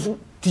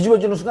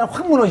뒤집어지는 순간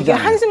확 무너지잖아요. 이게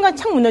한순간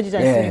착 무너지지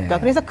않습니까? 예.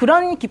 그래서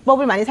그런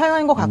기법을 많이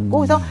사용한 것 같고,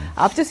 그래서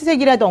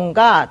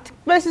압수수색이라던가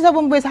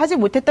특별수사본부에서 하지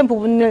못했던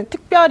부분을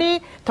특별히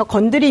더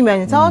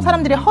건드리면서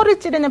사람들이 허를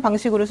찌르는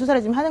방식으로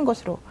수사를 지금 하는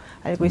것으로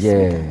알고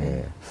있습니다. 예.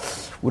 네.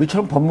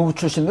 우리처럼 법무부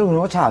출신들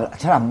그런 거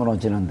잘 안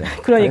무너지는데.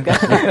 그러니까.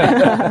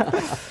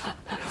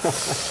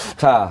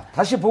 자,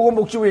 다시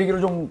보건복지부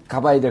얘기를 좀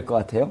가봐야 될 것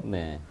같아요.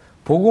 네.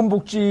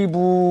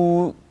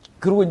 보건복지부,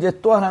 그리고 이제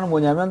또 하나는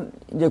뭐냐면,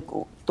 이제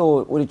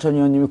또 우리 전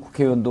의원님이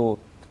국회의원도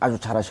아주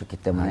잘하셨기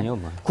때문에. 아니요,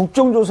 뭐.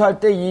 국정조사할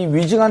때 이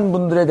위증한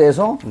분들에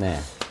대해서, 네.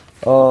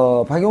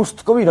 박영수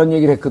특검이 이런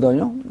얘기를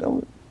했거든요.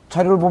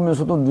 자료를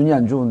보면서도 눈이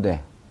안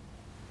좋은데,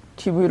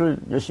 TV를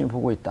열심히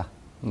보고 있다.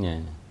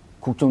 네.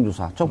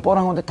 국정조사. 좀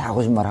뻔한 건데 다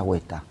거짓말하고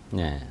있다.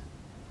 네.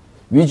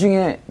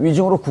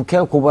 위증으로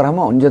국회가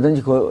고발하면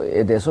언제든지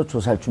그거에 대해서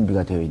조사할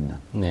준비가 되어 있는.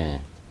 네.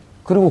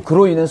 그리고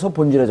그로 인해서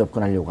본질에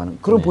접근하려고 하는.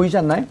 그런 보이지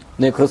않나요?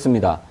 네,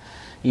 그렇습니다.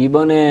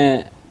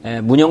 이번에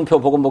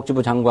문영표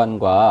보건복지부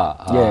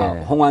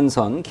장관과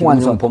홍완선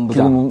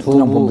기능본부장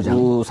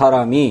두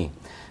사람이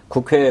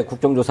국회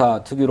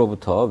국정조사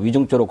특위로부터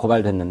위증죄로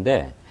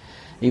고발됐는데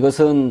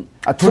이것은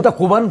둘 다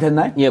고발은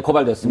됐나요? 예,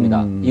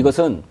 고발됐습니다.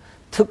 이것은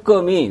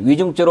특검이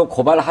위증죄로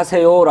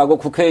고발하세요라고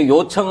국회에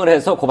요청을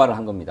해서 고발을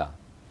한 겁니다.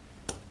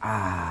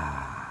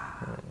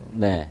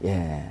 네.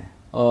 예.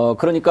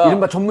 그러니까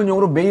이른바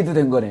전문용어로 메이드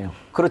된 거네요.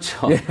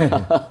 그렇죠. 예.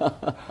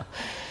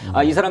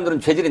 이 사람들은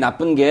죄질이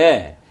나쁜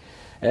게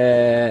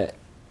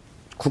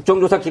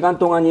국정조사 기간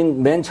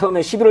동안인 맨 처음에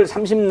 11월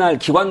 30날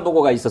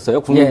기관보고가 있었어요.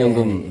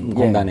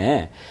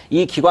 국민연금공단에.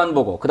 이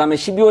기관보고, 그 다음에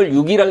 12월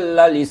 6일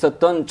날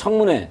있었던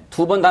청문회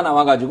두 번 다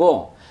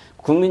나와가지고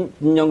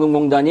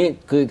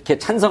국민연금공단이 그렇게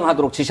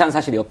찬성하도록 지시한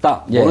사실이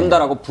없다.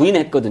 모른다라고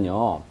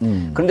부인했거든요.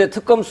 그런데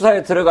특검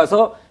수사에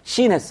들어가서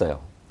시인했어요.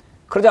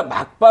 그러자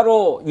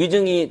막바로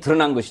위증이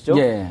드러난 것이죠.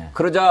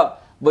 그러자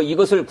뭐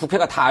이것을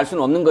국회가 다 알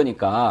수는 없는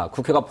거니까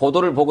국회가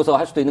보도를 보고서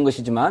할 수도 있는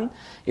것이지만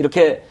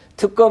이렇게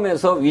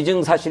특검에서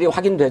위증 사실이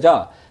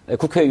확인되자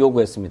국회에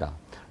요구했습니다.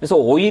 그래서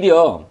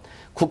오히려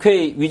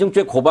국회의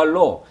위증죄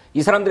고발로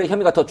이 사람들의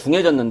혐의가 더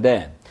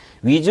중해졌는데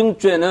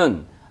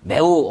위증죄는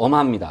매우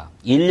엄합니다.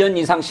 1년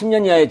이상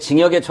 10년 이하의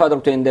징역에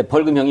처하도록 되어 있는데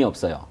벌금형이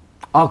없어요.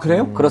 아,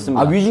 그래요?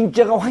 그렇습니다.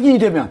 위증죄가 확인이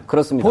되면?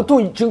 그렇습니다.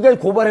 보통 지금까지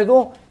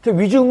고발해도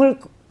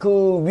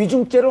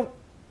위증죄로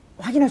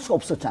확인할 수가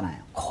없었잖아요.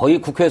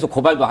 거의 국회에서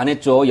고발도 안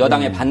했죠.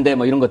 여당의 반대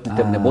뭐 이런 것들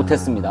때문에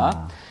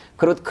못했습니다.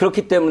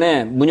 그렇기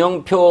때문에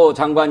문영표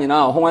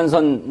장관이나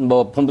홍완선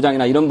뭐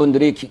본부장이나 이런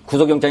분들이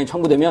구속영장이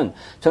청구되면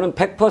저는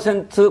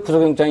 100%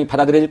 구속영장이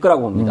받아들여질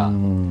거라고 봅니다.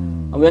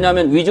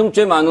 왜냐하면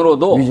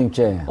위증죄만으로도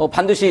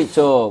반드시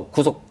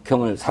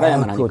구속형을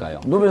살아야만 하니까요.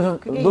 노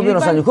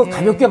변호사님 그거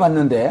가볍게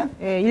봤는데.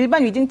 예,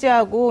 일반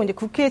위증죄하고 이제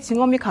국회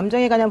증언 및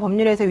감정에 관한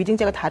법률에서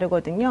위증죄가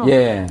다르거든요.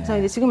 그래서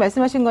이제 지금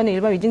말씀하신 거는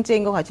일반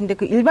위증죄인 것 같은데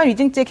그 일반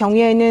위증죄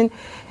경우에는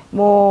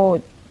뭐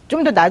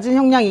좀 더 낮은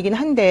형량이긴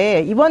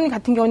한데 이번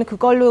같은 경우는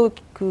그걸로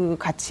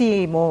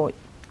같이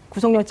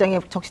구속영장에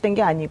적시된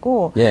게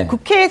아니고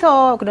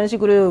국회에서 그런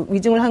식으로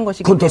위증을 한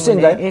것이기 때문에 그건 더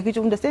센가요? 예, 그게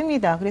조금 더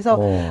셉니다. 그래서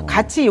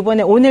같이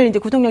이번에 오늘 이제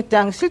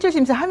구속영장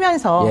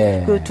실질심사하면서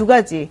그 두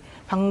가지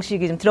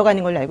방식이 좀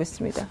들어가는 걸로 알고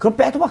있습니다. 그럼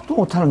빼도 박도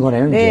못하는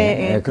거네요. 이제.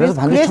 네, 그래서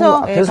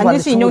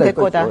반드시 인용될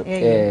거다.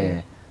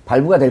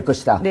 발부가 될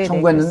것이다.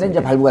 청구했는데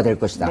이제 발부가 될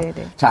것이다.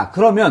 자,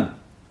 그러면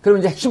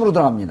이제 핵심으로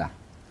들어갑니다.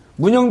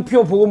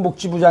 문영표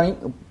보건복지부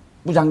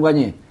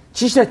장관이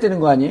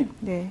지시했다는 거 아니에요?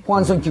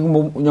 홍완선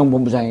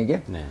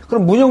기금운영본부장에게.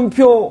 그럼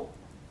문영표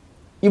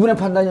이분의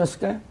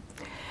판단이었을까요?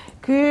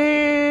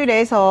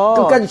 그래서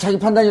끝까지 자기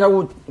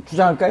판단이라고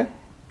주장할까요?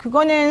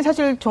 그거는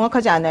사실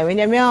정확하지 않아요.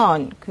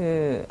 왜냐하면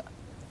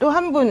또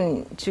한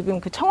분 지금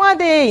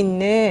청와대에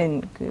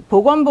있는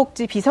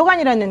보건복지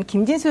비서관이라는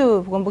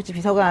김진수 보건복지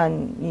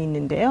비서관이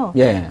있는데요.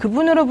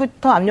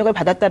 그분으로부터 압력을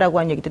받았다라고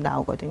하는 얘기도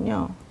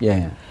나오거든요.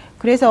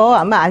 그래서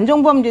아마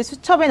안종범죄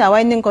수첩에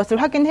나와 있는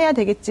것을 확인해야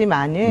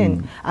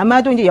되겠지만은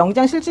아마도 이제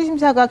영장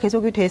실질심사가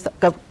계속이 돼서,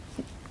 그러니까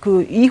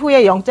그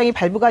이후에 영장이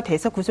발부가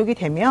돼서 구속이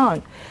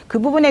되면 그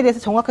부분에 대해서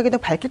정확하게 더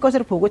밝힐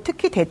것으로 보고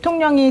특히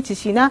대통령의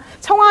지시나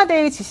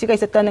청와대의 지시가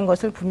있었다는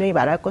것을 분명히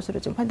말할 것으로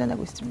좀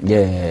판단하고 있습니다.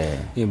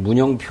 이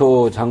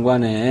문영표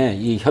장관의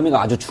이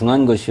혐의가 아주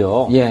중한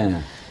것이요.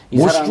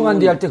 무엇이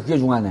중한데 할 때 그게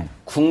중하네.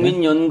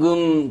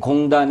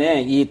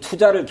 국민연금공단에 이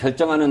투자를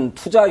결정하는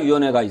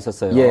투자위원회가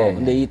있었어요.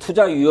 근데 이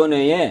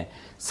투자위원회에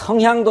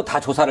성향도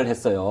다 조사를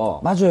했어요.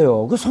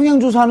 맞아요. 그 성향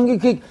조사하는 게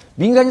그게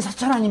민간인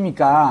사찰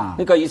아닙니까?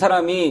 그러니까 이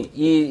사람이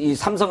이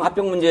삼성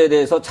합병 문제에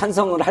대해서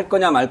찬성을 할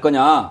거냐 말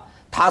거냐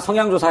다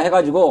성향 조사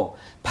해가지고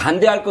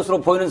반대할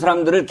것으로 보이는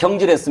사람들을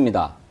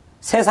경질했습니다.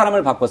 세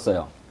사람을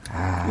바꿨어요.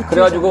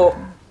 그래가지고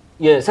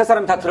세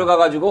사람이 다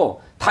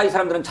들어가가지고 다 이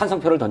사람들은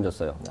찬성표를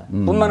던졌어요.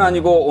 뿐만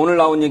아니고 오늘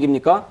나온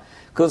얘기입니까?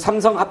 그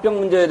삼성 합병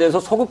문제에 대해서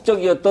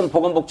소극적이었던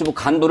보건복지부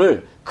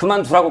간부를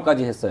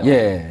그만두라고까지 했어요.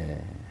 예.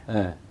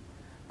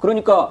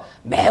 그러니까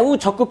매우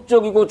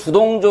적극적이고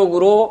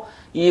주동적으로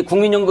이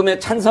국민연금의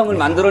찬성을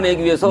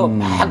만들어내기 위해서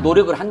막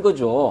노력을 한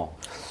거죠.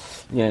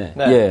 예.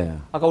 네. 예.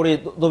 아까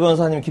우리 노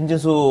변호사님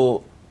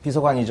김진수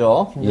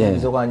비서관이죠. 김진수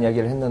비서관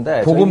이야기를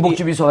했는데.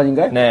 보건복지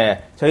비서관인가요?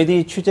 네.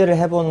 저희들이 취재를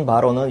해본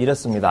바로는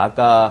이렇습니다.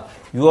 아까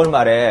 6월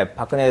말에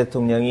박근혜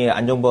대통령이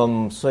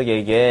안종범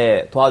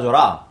수석에게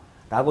도와줘라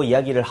라고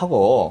이야기를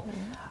하고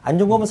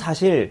안종범은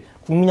사실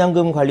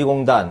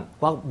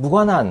국민연금관리공단과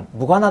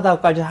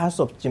무관하다고까지 할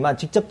수 없지만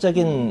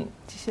직접적인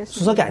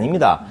수석이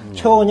아닙니다.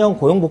 최원영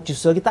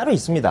고용복지수석이 따로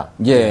있습니다.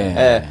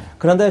 예.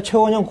 그런데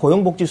최원영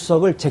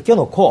고용복지수석을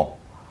제껴놓고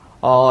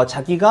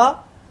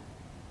자기가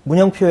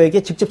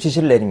문영표에게 직접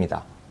지시를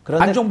내립니다.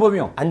 그런데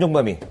안종범이요?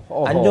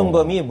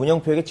 안종범이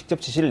문영표에게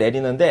직접 지시를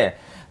내리는데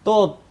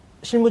또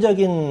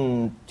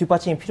실무적인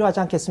뒷받침이 필요하지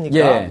않겠습니까?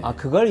 예.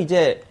 그걸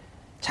이제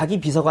자기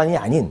비서관이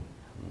아닌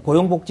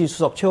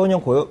고용복지수석,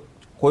 최원영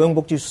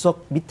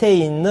고용복지수석 밑에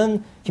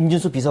있는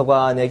김진수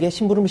비서관에게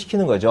심부름을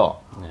시키는 거죠.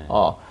 네.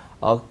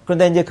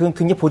 그런데 이제 그건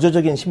굉장히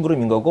보조적인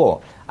심부름인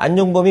거고,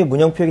 안종범이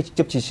문영표에게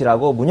직접 지시를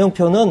하고,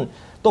 문영표는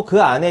또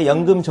그 안에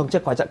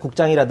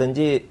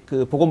연금정책국장이라든지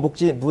그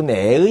보건복지부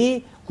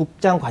내의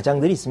국장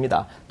과장들이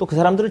있습니다. 또 그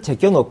사람들을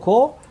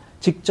제껴놓고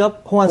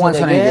직접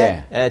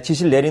홍완선에게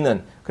지시를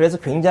내리는, 그래서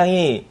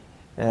굉장히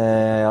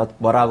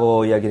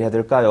뭐라고 이야기를 해야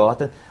될까요?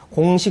 하여튼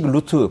공식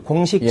루트,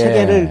 공식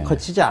체계를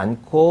거치지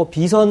않고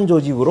비선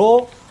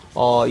조직으로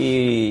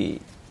이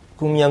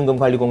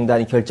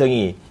국민연금관리공단이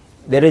결정이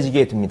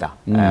내려지게 됩니다.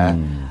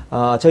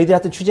 저희들이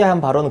하여튼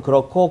취재한 바로는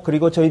그렇고,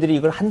 그리고 저희들이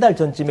이걸 한 달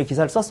전쯤에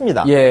기사를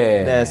썼습니다.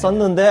 네,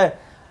 썼는데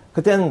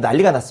그때는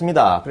난리가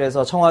났습니다.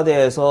 그래서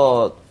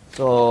청와대에서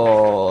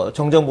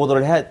정정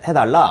보도를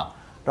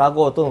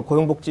해달라라고 어떤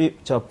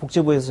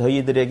복지부에서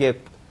저희들에게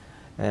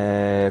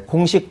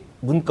공식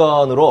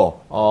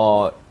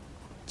문건으로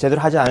제대로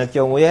하지 않을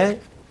경우에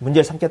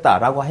문제를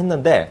삼겠다라고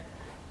했는데,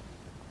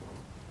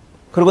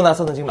 그러고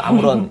나서는 지금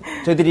아무런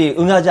저희들이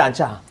응하지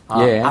않자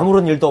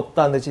아무런 일도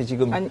없다는 듯이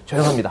지금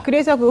조용합니다.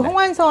 그래서 그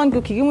홍완선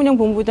그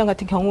기금운용본부장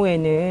같은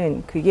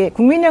경우에는 그게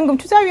국민연금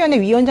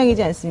투자위원회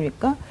위원장이지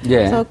않습니까?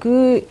 그래서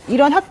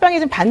이런 합병에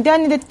좀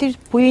반대하는 듯이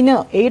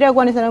보이는 A라고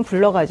하는 사람을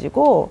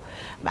불러가지고,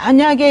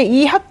 만약에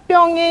이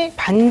합병에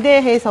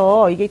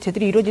반대해서 이게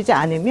제대로 이루어지지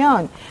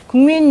않으면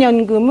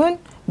국민연금은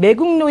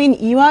매국노인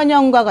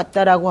이완영과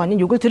같다라고 하는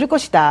욕을 들을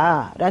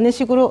것이다 라는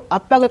식으로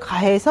압박을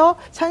가해서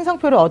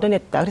찬성표를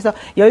얻어냈다. 그래서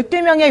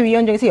 12명의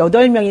위원 중에서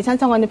 8명이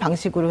찬성하는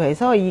방식으로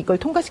해서 이걸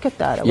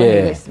통과시켰다라고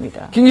얘기가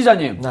있습니다. 김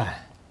기자님,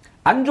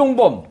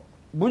 안종범,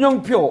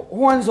 문영표,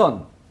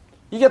 홍완선,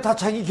 이게 다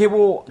자기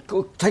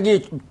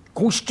자기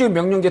공식적인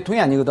명령 계통이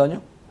아니거든요.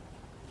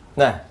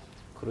 네.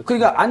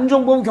 그러니까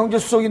안종범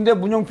경제수석인데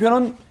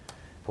문영표는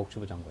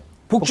복지부 장관.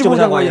 복지부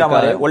장관이란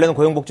말이에요. 원래는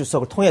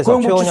고용복지수석을 통해서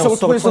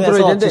고용복지수석을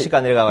통해서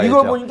지시가 내려가야죠.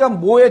 이걸 보니까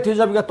뭐에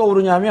대자비가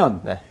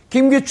떠오르냐면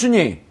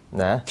김기춘이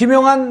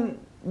김영한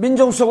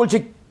민정수석을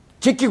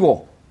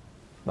제끼고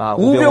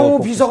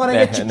우병우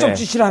비서관에게 직접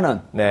지시를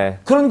하는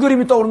그런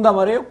그림이 떠오른단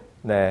말이에요.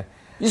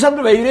 이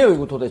사람들 왜 이래요,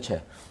 이거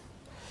도대체?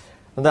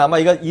 근데 아마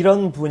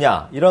이런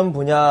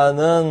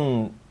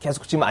분야는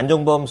계속 지금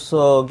안종범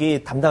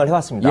수석이 담당을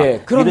해왔습니다.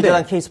 그런데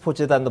미르재단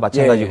K스포츠재단도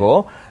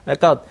마찬가지고,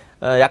 그러니까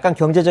약간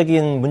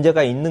경제적인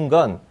문제가 있는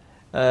건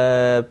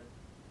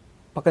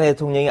박근혜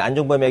대통령이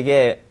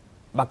안종범에게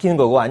맡기는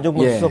거고,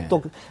 안종범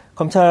수석도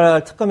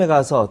검찰 특검에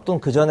가서 또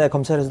그 전에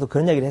검찰에서도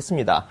그런 얘기를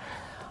했습니다.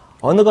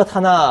 어느 것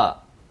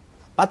하나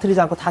빠뜨리지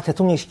않고 다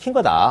대통령이 시킨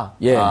거다.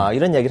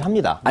 이런 얘기를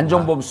합니다.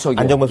 안종범 수석이.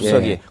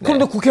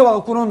 그런데 국회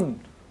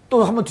와갖고는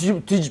또 한번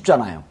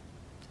뒤집잖아요.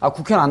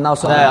 국회는 안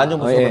나왔어요.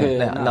 안종범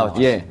수석은 안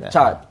나왔죠.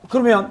 자,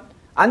 그러면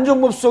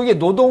안종범 수석이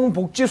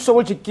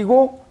노동복지수석을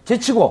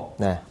제치고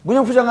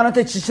문영표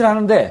장관한테 지시를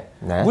하는데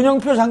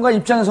문영표 장관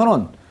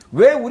입장에서는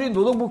왜 우리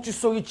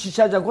노동복지수석이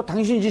지시하지 않고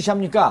당신이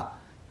지시합니까?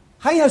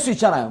 항의할 수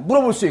있잖아요.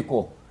 물어볼 수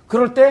있고.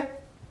 그럴 때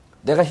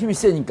내가 힘이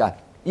세니까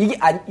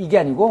이게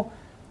아니고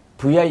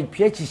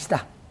VIP의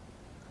지시다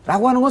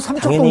라고 하는 건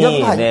삼척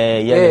동작도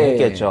아니에요.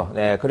 이야기했겠죠.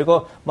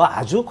 그리고 뭐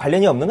아주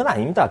관련이 없는 건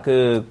아닙니다.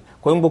 그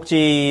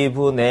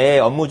고용복지부 내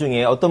업무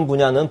중에 어떤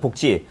분야는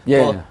복지,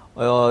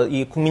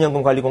 이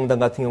국민연금관리공단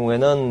같은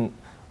경우에는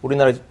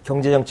우리나라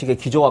경제정책의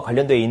기조와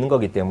관련되어 있는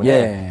거기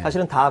때문에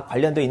사실은 다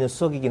관련되어 있는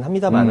수석이긴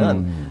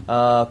합니다만은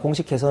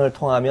공식 개선을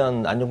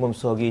통하면 안종범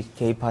수석이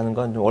개입하는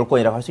건 좀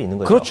올권이라고 할 수 있는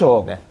거죠.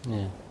 그렇죠.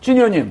 진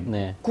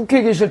의원님,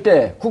 국회에 계실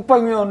때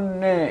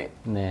국방위원회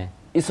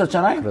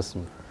있었잖아요.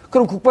 그렇습니다.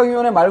 그럼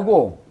국방위원회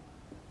말고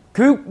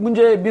교육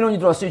문제 민원이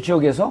들어왔어요,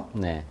 지역에서.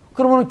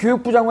 그러면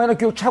교육부 장관이나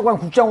교육차관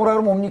국장 오라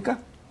그러면 옵니까?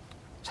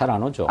 잘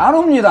안 오죠. 안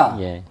옵니다.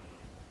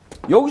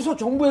 여기서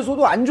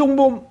정부에서도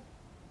안종범,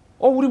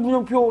 우리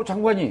문영표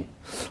장관이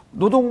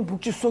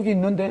노동복지수석이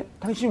있는데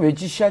당신이 왜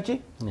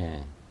지시하지?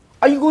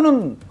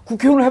 이거는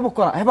국회의원을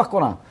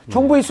해봤거나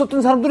정부에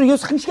있었던 사람들은 이거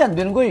상식이 안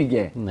되는 거예요,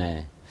 이게.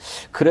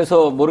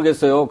 그래서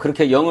모르겠어요.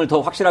 그렇게 영을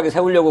더 확실하게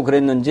세우려고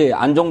그랬는지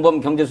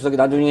안종범 경제수석이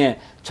나중에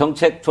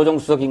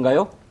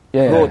정책조정수석인가요?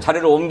 예. 그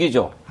자리를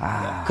옮기죠.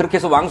 그렇게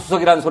해서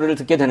왕수석이라는 소리를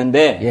듣게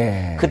되는데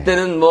예.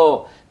 그때는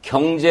뭐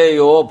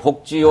경제요,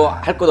 복지요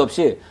할 것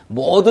없이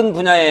모든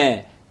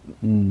분야에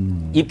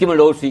입김을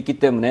넣을 수 있기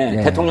때문에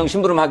예. 대통령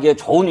심부름하기에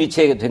좋은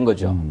위치에 된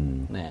거죠.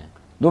 네.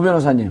 노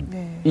변호사님,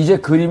 이제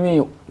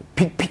그림이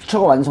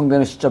빅픽처가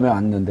완성되는 시점에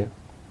왔는데요.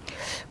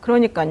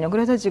 그러니까요.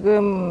 그래서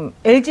지금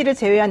LG를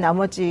제외한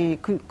나머지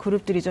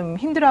그룹들이 좀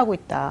힘들어하고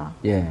있다.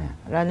 예.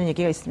 라는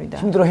얘기가 있습니다.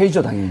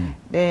 힘들어해야죠, 당연히.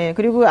 네.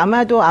 그리고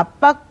아마도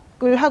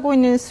압박을 하고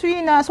있는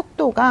수위나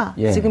속도가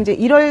지금 이제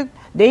 1월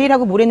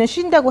내일하고 모레는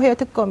쉰다고 해요,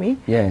 특검이.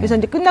 그래서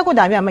이제 끝나고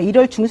나면 아마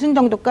 1월 중순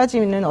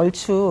정도까지는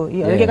얼추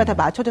이 열개가 다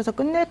맞춰져서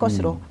끝낼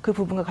것으로 그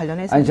부분과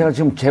관련해서. 아니, 제가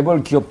지금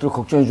재벌 기업들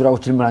걱정해 주라고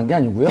질문한 게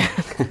아니고요.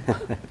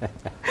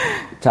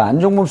 자,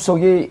 안종범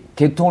수석이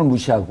개통을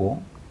무시하고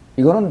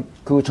이거는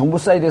그 정부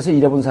사이드에서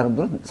일해본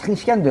사람들은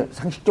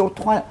상식적으로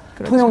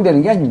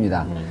통용되는 게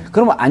아닙니다.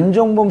 그러면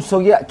안종범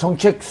수석이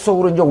정책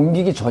수석으로 이제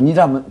옮기기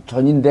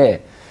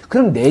전인데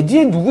그럼 내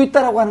뒤에 누구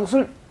있다라고 하는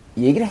것을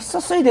얘기를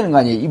했었어야 되는 거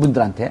아니에요,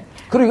 이분들한테.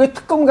 그리고 이거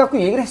특검 갖고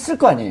얘기를 했을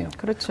거 아니에요.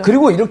 그렇죠.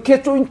 그리고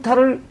이렇게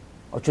조인타를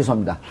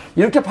죄송합니다.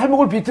 이렇게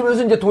팔목을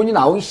비트면서 이제 돈이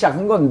나오기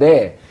시작한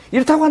건데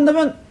이렇다고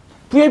한다면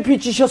VIP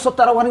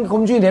지시였었다라고 하는 게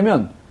검증이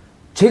되면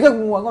제가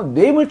궁금한 건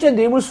뇌물죄,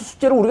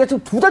 뇌물수수죄로 우리가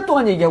지금 2달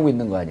동안 얘기하고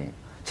있는 거 아니에요.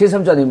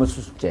 제3자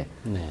뇌물수수죄.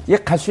 이게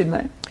갈 수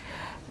있나요?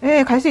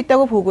 네, 갈 수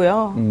있다고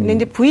보고요. 근데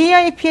이제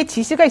VIP의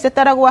지시가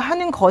있었다라고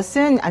하는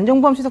것은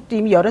안종범 수석도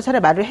이미 여러 차례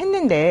말을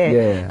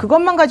했는데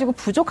그것만 가지고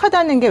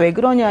부족하다는 게 왜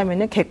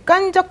그러냐면은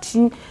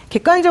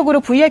객관적으로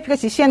VIP가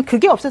지시한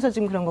그게 없어서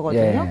지금 그런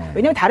거거든요.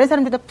 왜냐면 다른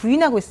사람들 다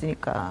부인하고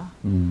있으니까.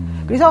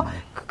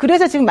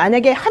 그래서 지금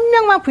만약에 한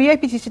명만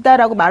VIP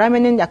지시다라고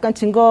말하면은 약간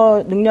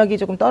증거 능력이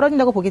조금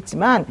떨어진다고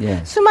보겠지만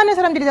수많은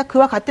사람들이 다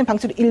그와 같은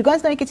방식으로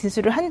일관성 있게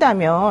진술을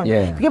한다면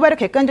그게 바로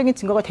객관적인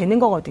증거가 되는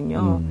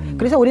거거든요.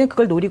 그래서 우리는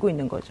그걸 노리고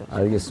있는 거죠.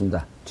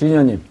 알겠습니다. 진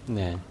의원님.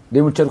 네.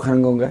 뇌물죄로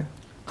가는 건가요?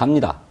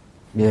 갑니다.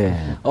 예.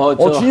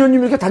 진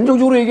의원님 이렇게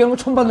단정적으로 얘기하는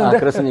거 처음 봤는데.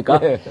 그렇습니까?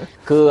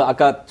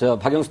 아까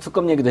박영수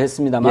특검 얘기도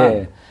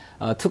했습니다만,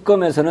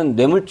 특검에서는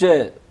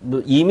뇌물죄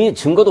이미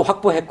증거도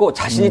확보했고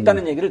자신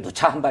있다는 얘기를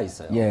누차 한 바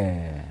있어요.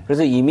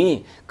 그래서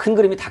이미 큰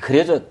그림이 다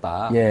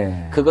그려졌다.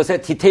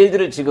 그것의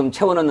디테일들을 지금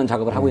채워넣는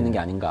작업을 하고 있는 게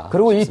아닌가.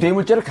 그리고 이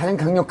뇌물죄를 가장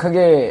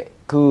강력하게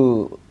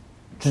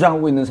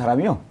주장하고 있는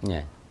사람이요.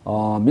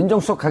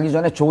 민정수석 가기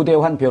전에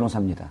조대환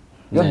변호사입니다.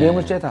 이건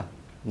뇌물죄다.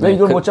 왜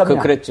이걸 못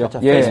잡냐? 그랬죠.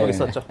 페이스북에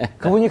있었죠.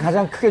 그분이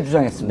가장 크게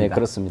주장했습니다. 네,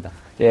 그렇습니다.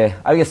 예,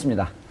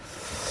 알겠습니다.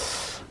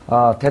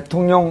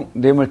 대통령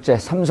뇌물죄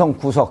삼성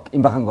구속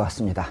임박한 것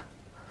같습니다.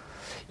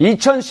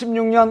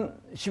 2016년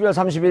 12월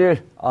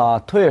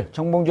 31일 토요일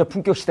정봉주의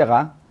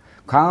품격시대가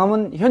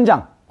광화문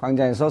현장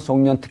광장에서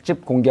송년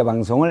특집 공개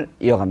방송을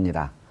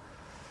이어갑니다.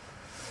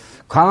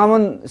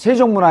 광화문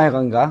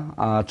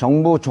세종문화회관과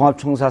정부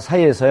종합청사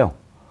사이에서요.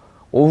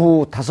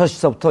 오후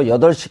 5시서부터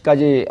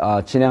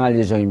 8시까지 진행할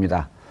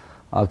예정입니다.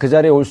 그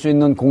자리에 올 수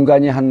있는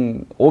공간이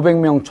한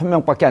 500명,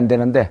 1000명밖에 안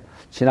되는데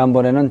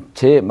지난번에는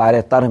제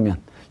말에 따르면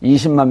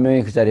 20만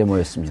명이 그 자리에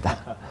모였습니다.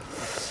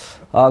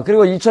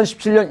 그리고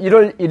 2017년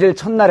 1월 1일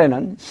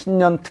첫날에는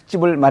신년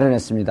특집을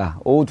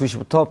마련했습니다. 오후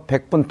 2시부터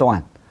 100분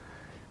동안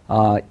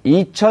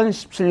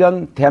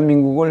 2017년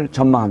대한민국을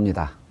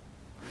전망합니다.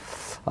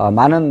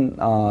 많은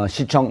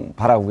시청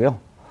바라고요.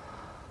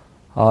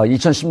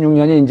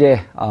 2016년이 이제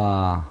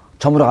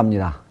저물어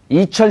갑니다.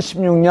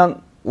 2016년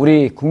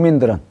우리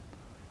국민들은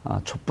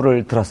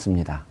촛불을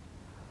들었습니다.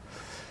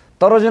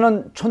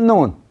 떨어지는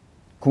촛농은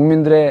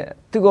국민들의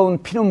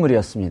뜨거운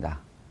피눈물이었습니다.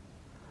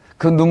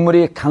 그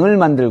눈물이 강을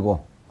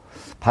만들고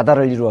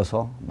바다를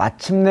이루어서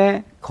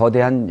마침내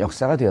거대한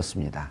역사가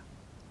되었습니다.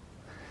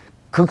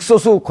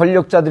 극소수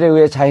권력자들에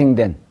의해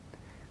자행된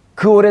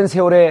그 오랜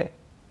세월의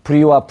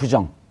불의와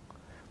부정,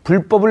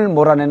 불법을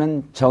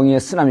몰아내는 정의의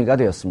쓰나미가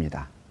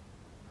되었습니다.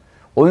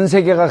 온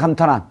세계가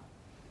감탄한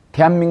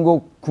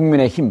대한민국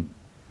국민의 힘,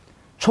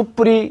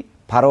 촛불이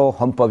바로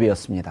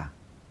헌법이었습니다.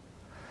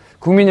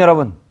 국민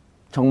여러분,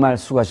 정말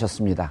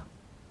수고하셨습니다.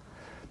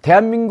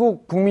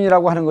 대한민국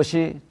국민이라고 하는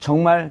것이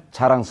정말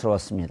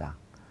자랑스러웠습니다.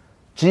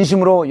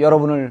 진심으로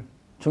여러분을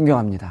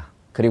존경합니다.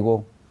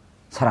 그리고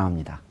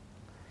사랑합니다.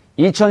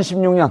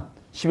 2016년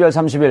 12월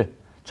 30일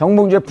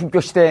정봉주의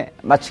품격시대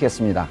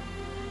마치겠습니다.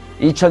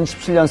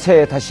 2017년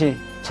새해에 다시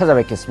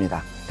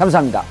찾아뵙겠습니다.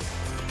 감사합니다.